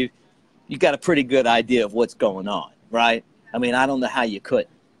 I mean, you got a pretty good idea of what's going on, right? I mean, I don't know how you could.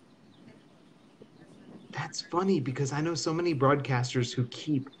 That's funny, because I know so many broadcasters who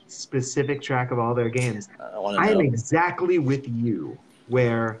keep specific track of all their games. I am exactly with you,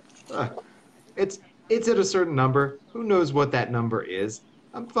 where it's at a certain number. Who knows what that number is?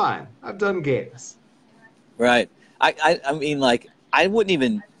 I'm fine. I've done games. Right. I mean, like, I wouldn't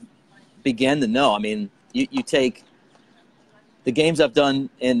even begin to know. I mean, you take the games I've done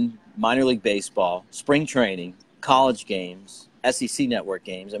in minor league baseball, spring training, college games, SEC network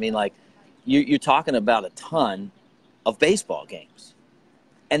games. I mean, like, you're talking about a ton of baseball games.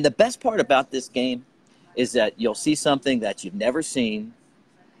 And the best part about this game is that you'll see something that you've never seen,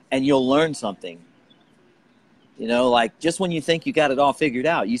 and you'll learn something. Like, just when you think you got it all figured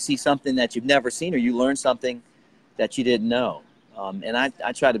out, you see something that you've never seen, or you learn something that you didn't know. And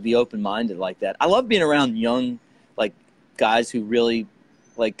I try to be open-minded like that. I love being around young, like, guys who really,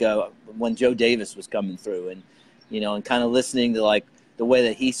 like, when Joe Davis was coming through, and, and kind of listening to, like, the way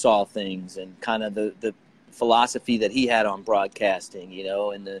that he saw things, and kind of the philosophy that he had on broadcasting,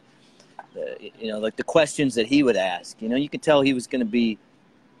 and the like the questions that he would ask. You could tell he was going to be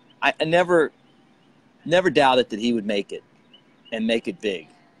 – I never doubted that he would make it, and make it big.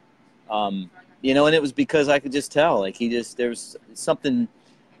 And it was because I could just tell, like, there's something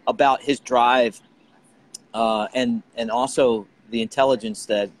about his drive, and also the intelligence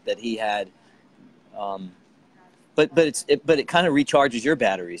that he had. But it kind of recharges your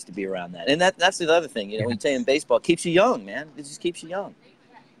batteries to be around that. And that's the other thing, when you say in baseball, it keeps you young, man. It just keeps you young.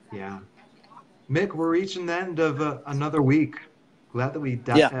 Yeah. Mick, we're reaching the end of another week. Glad that we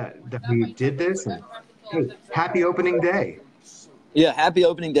did this. And hey, happy opening day. Yeah, happy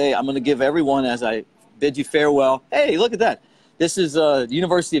opening day. I'm going to give everyone, as I bid you farewell. Hey, look at that. This is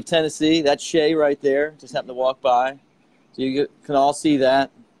University of Tennessee. That's Shea right there. Just happened to walk by. So you can all see that.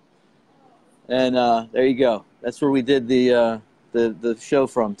 And there you go. That's where we did the show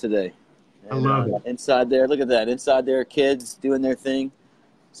from today. And, I love it. Inside there, look at that. Inside there, kids doing their thing.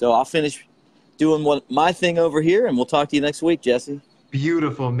 So I'll finish doing my thing over here, and we'll talk to you next week, Jesse.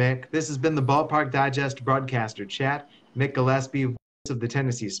 Beautiful, Mick. This has been the Ballpark Digest Broadcaster Chat. Mick Gillispie, voice of the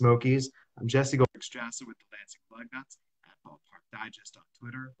Tennessee Smokies. I'm Jesse Goldberg-Strassler with the Lansing Lugnuts at Ballpark Digest on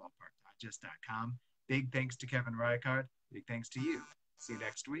Twitter, ballparkdigest.com. Big thanks to Kevin Reichard. Big thanks to you. See you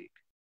next week.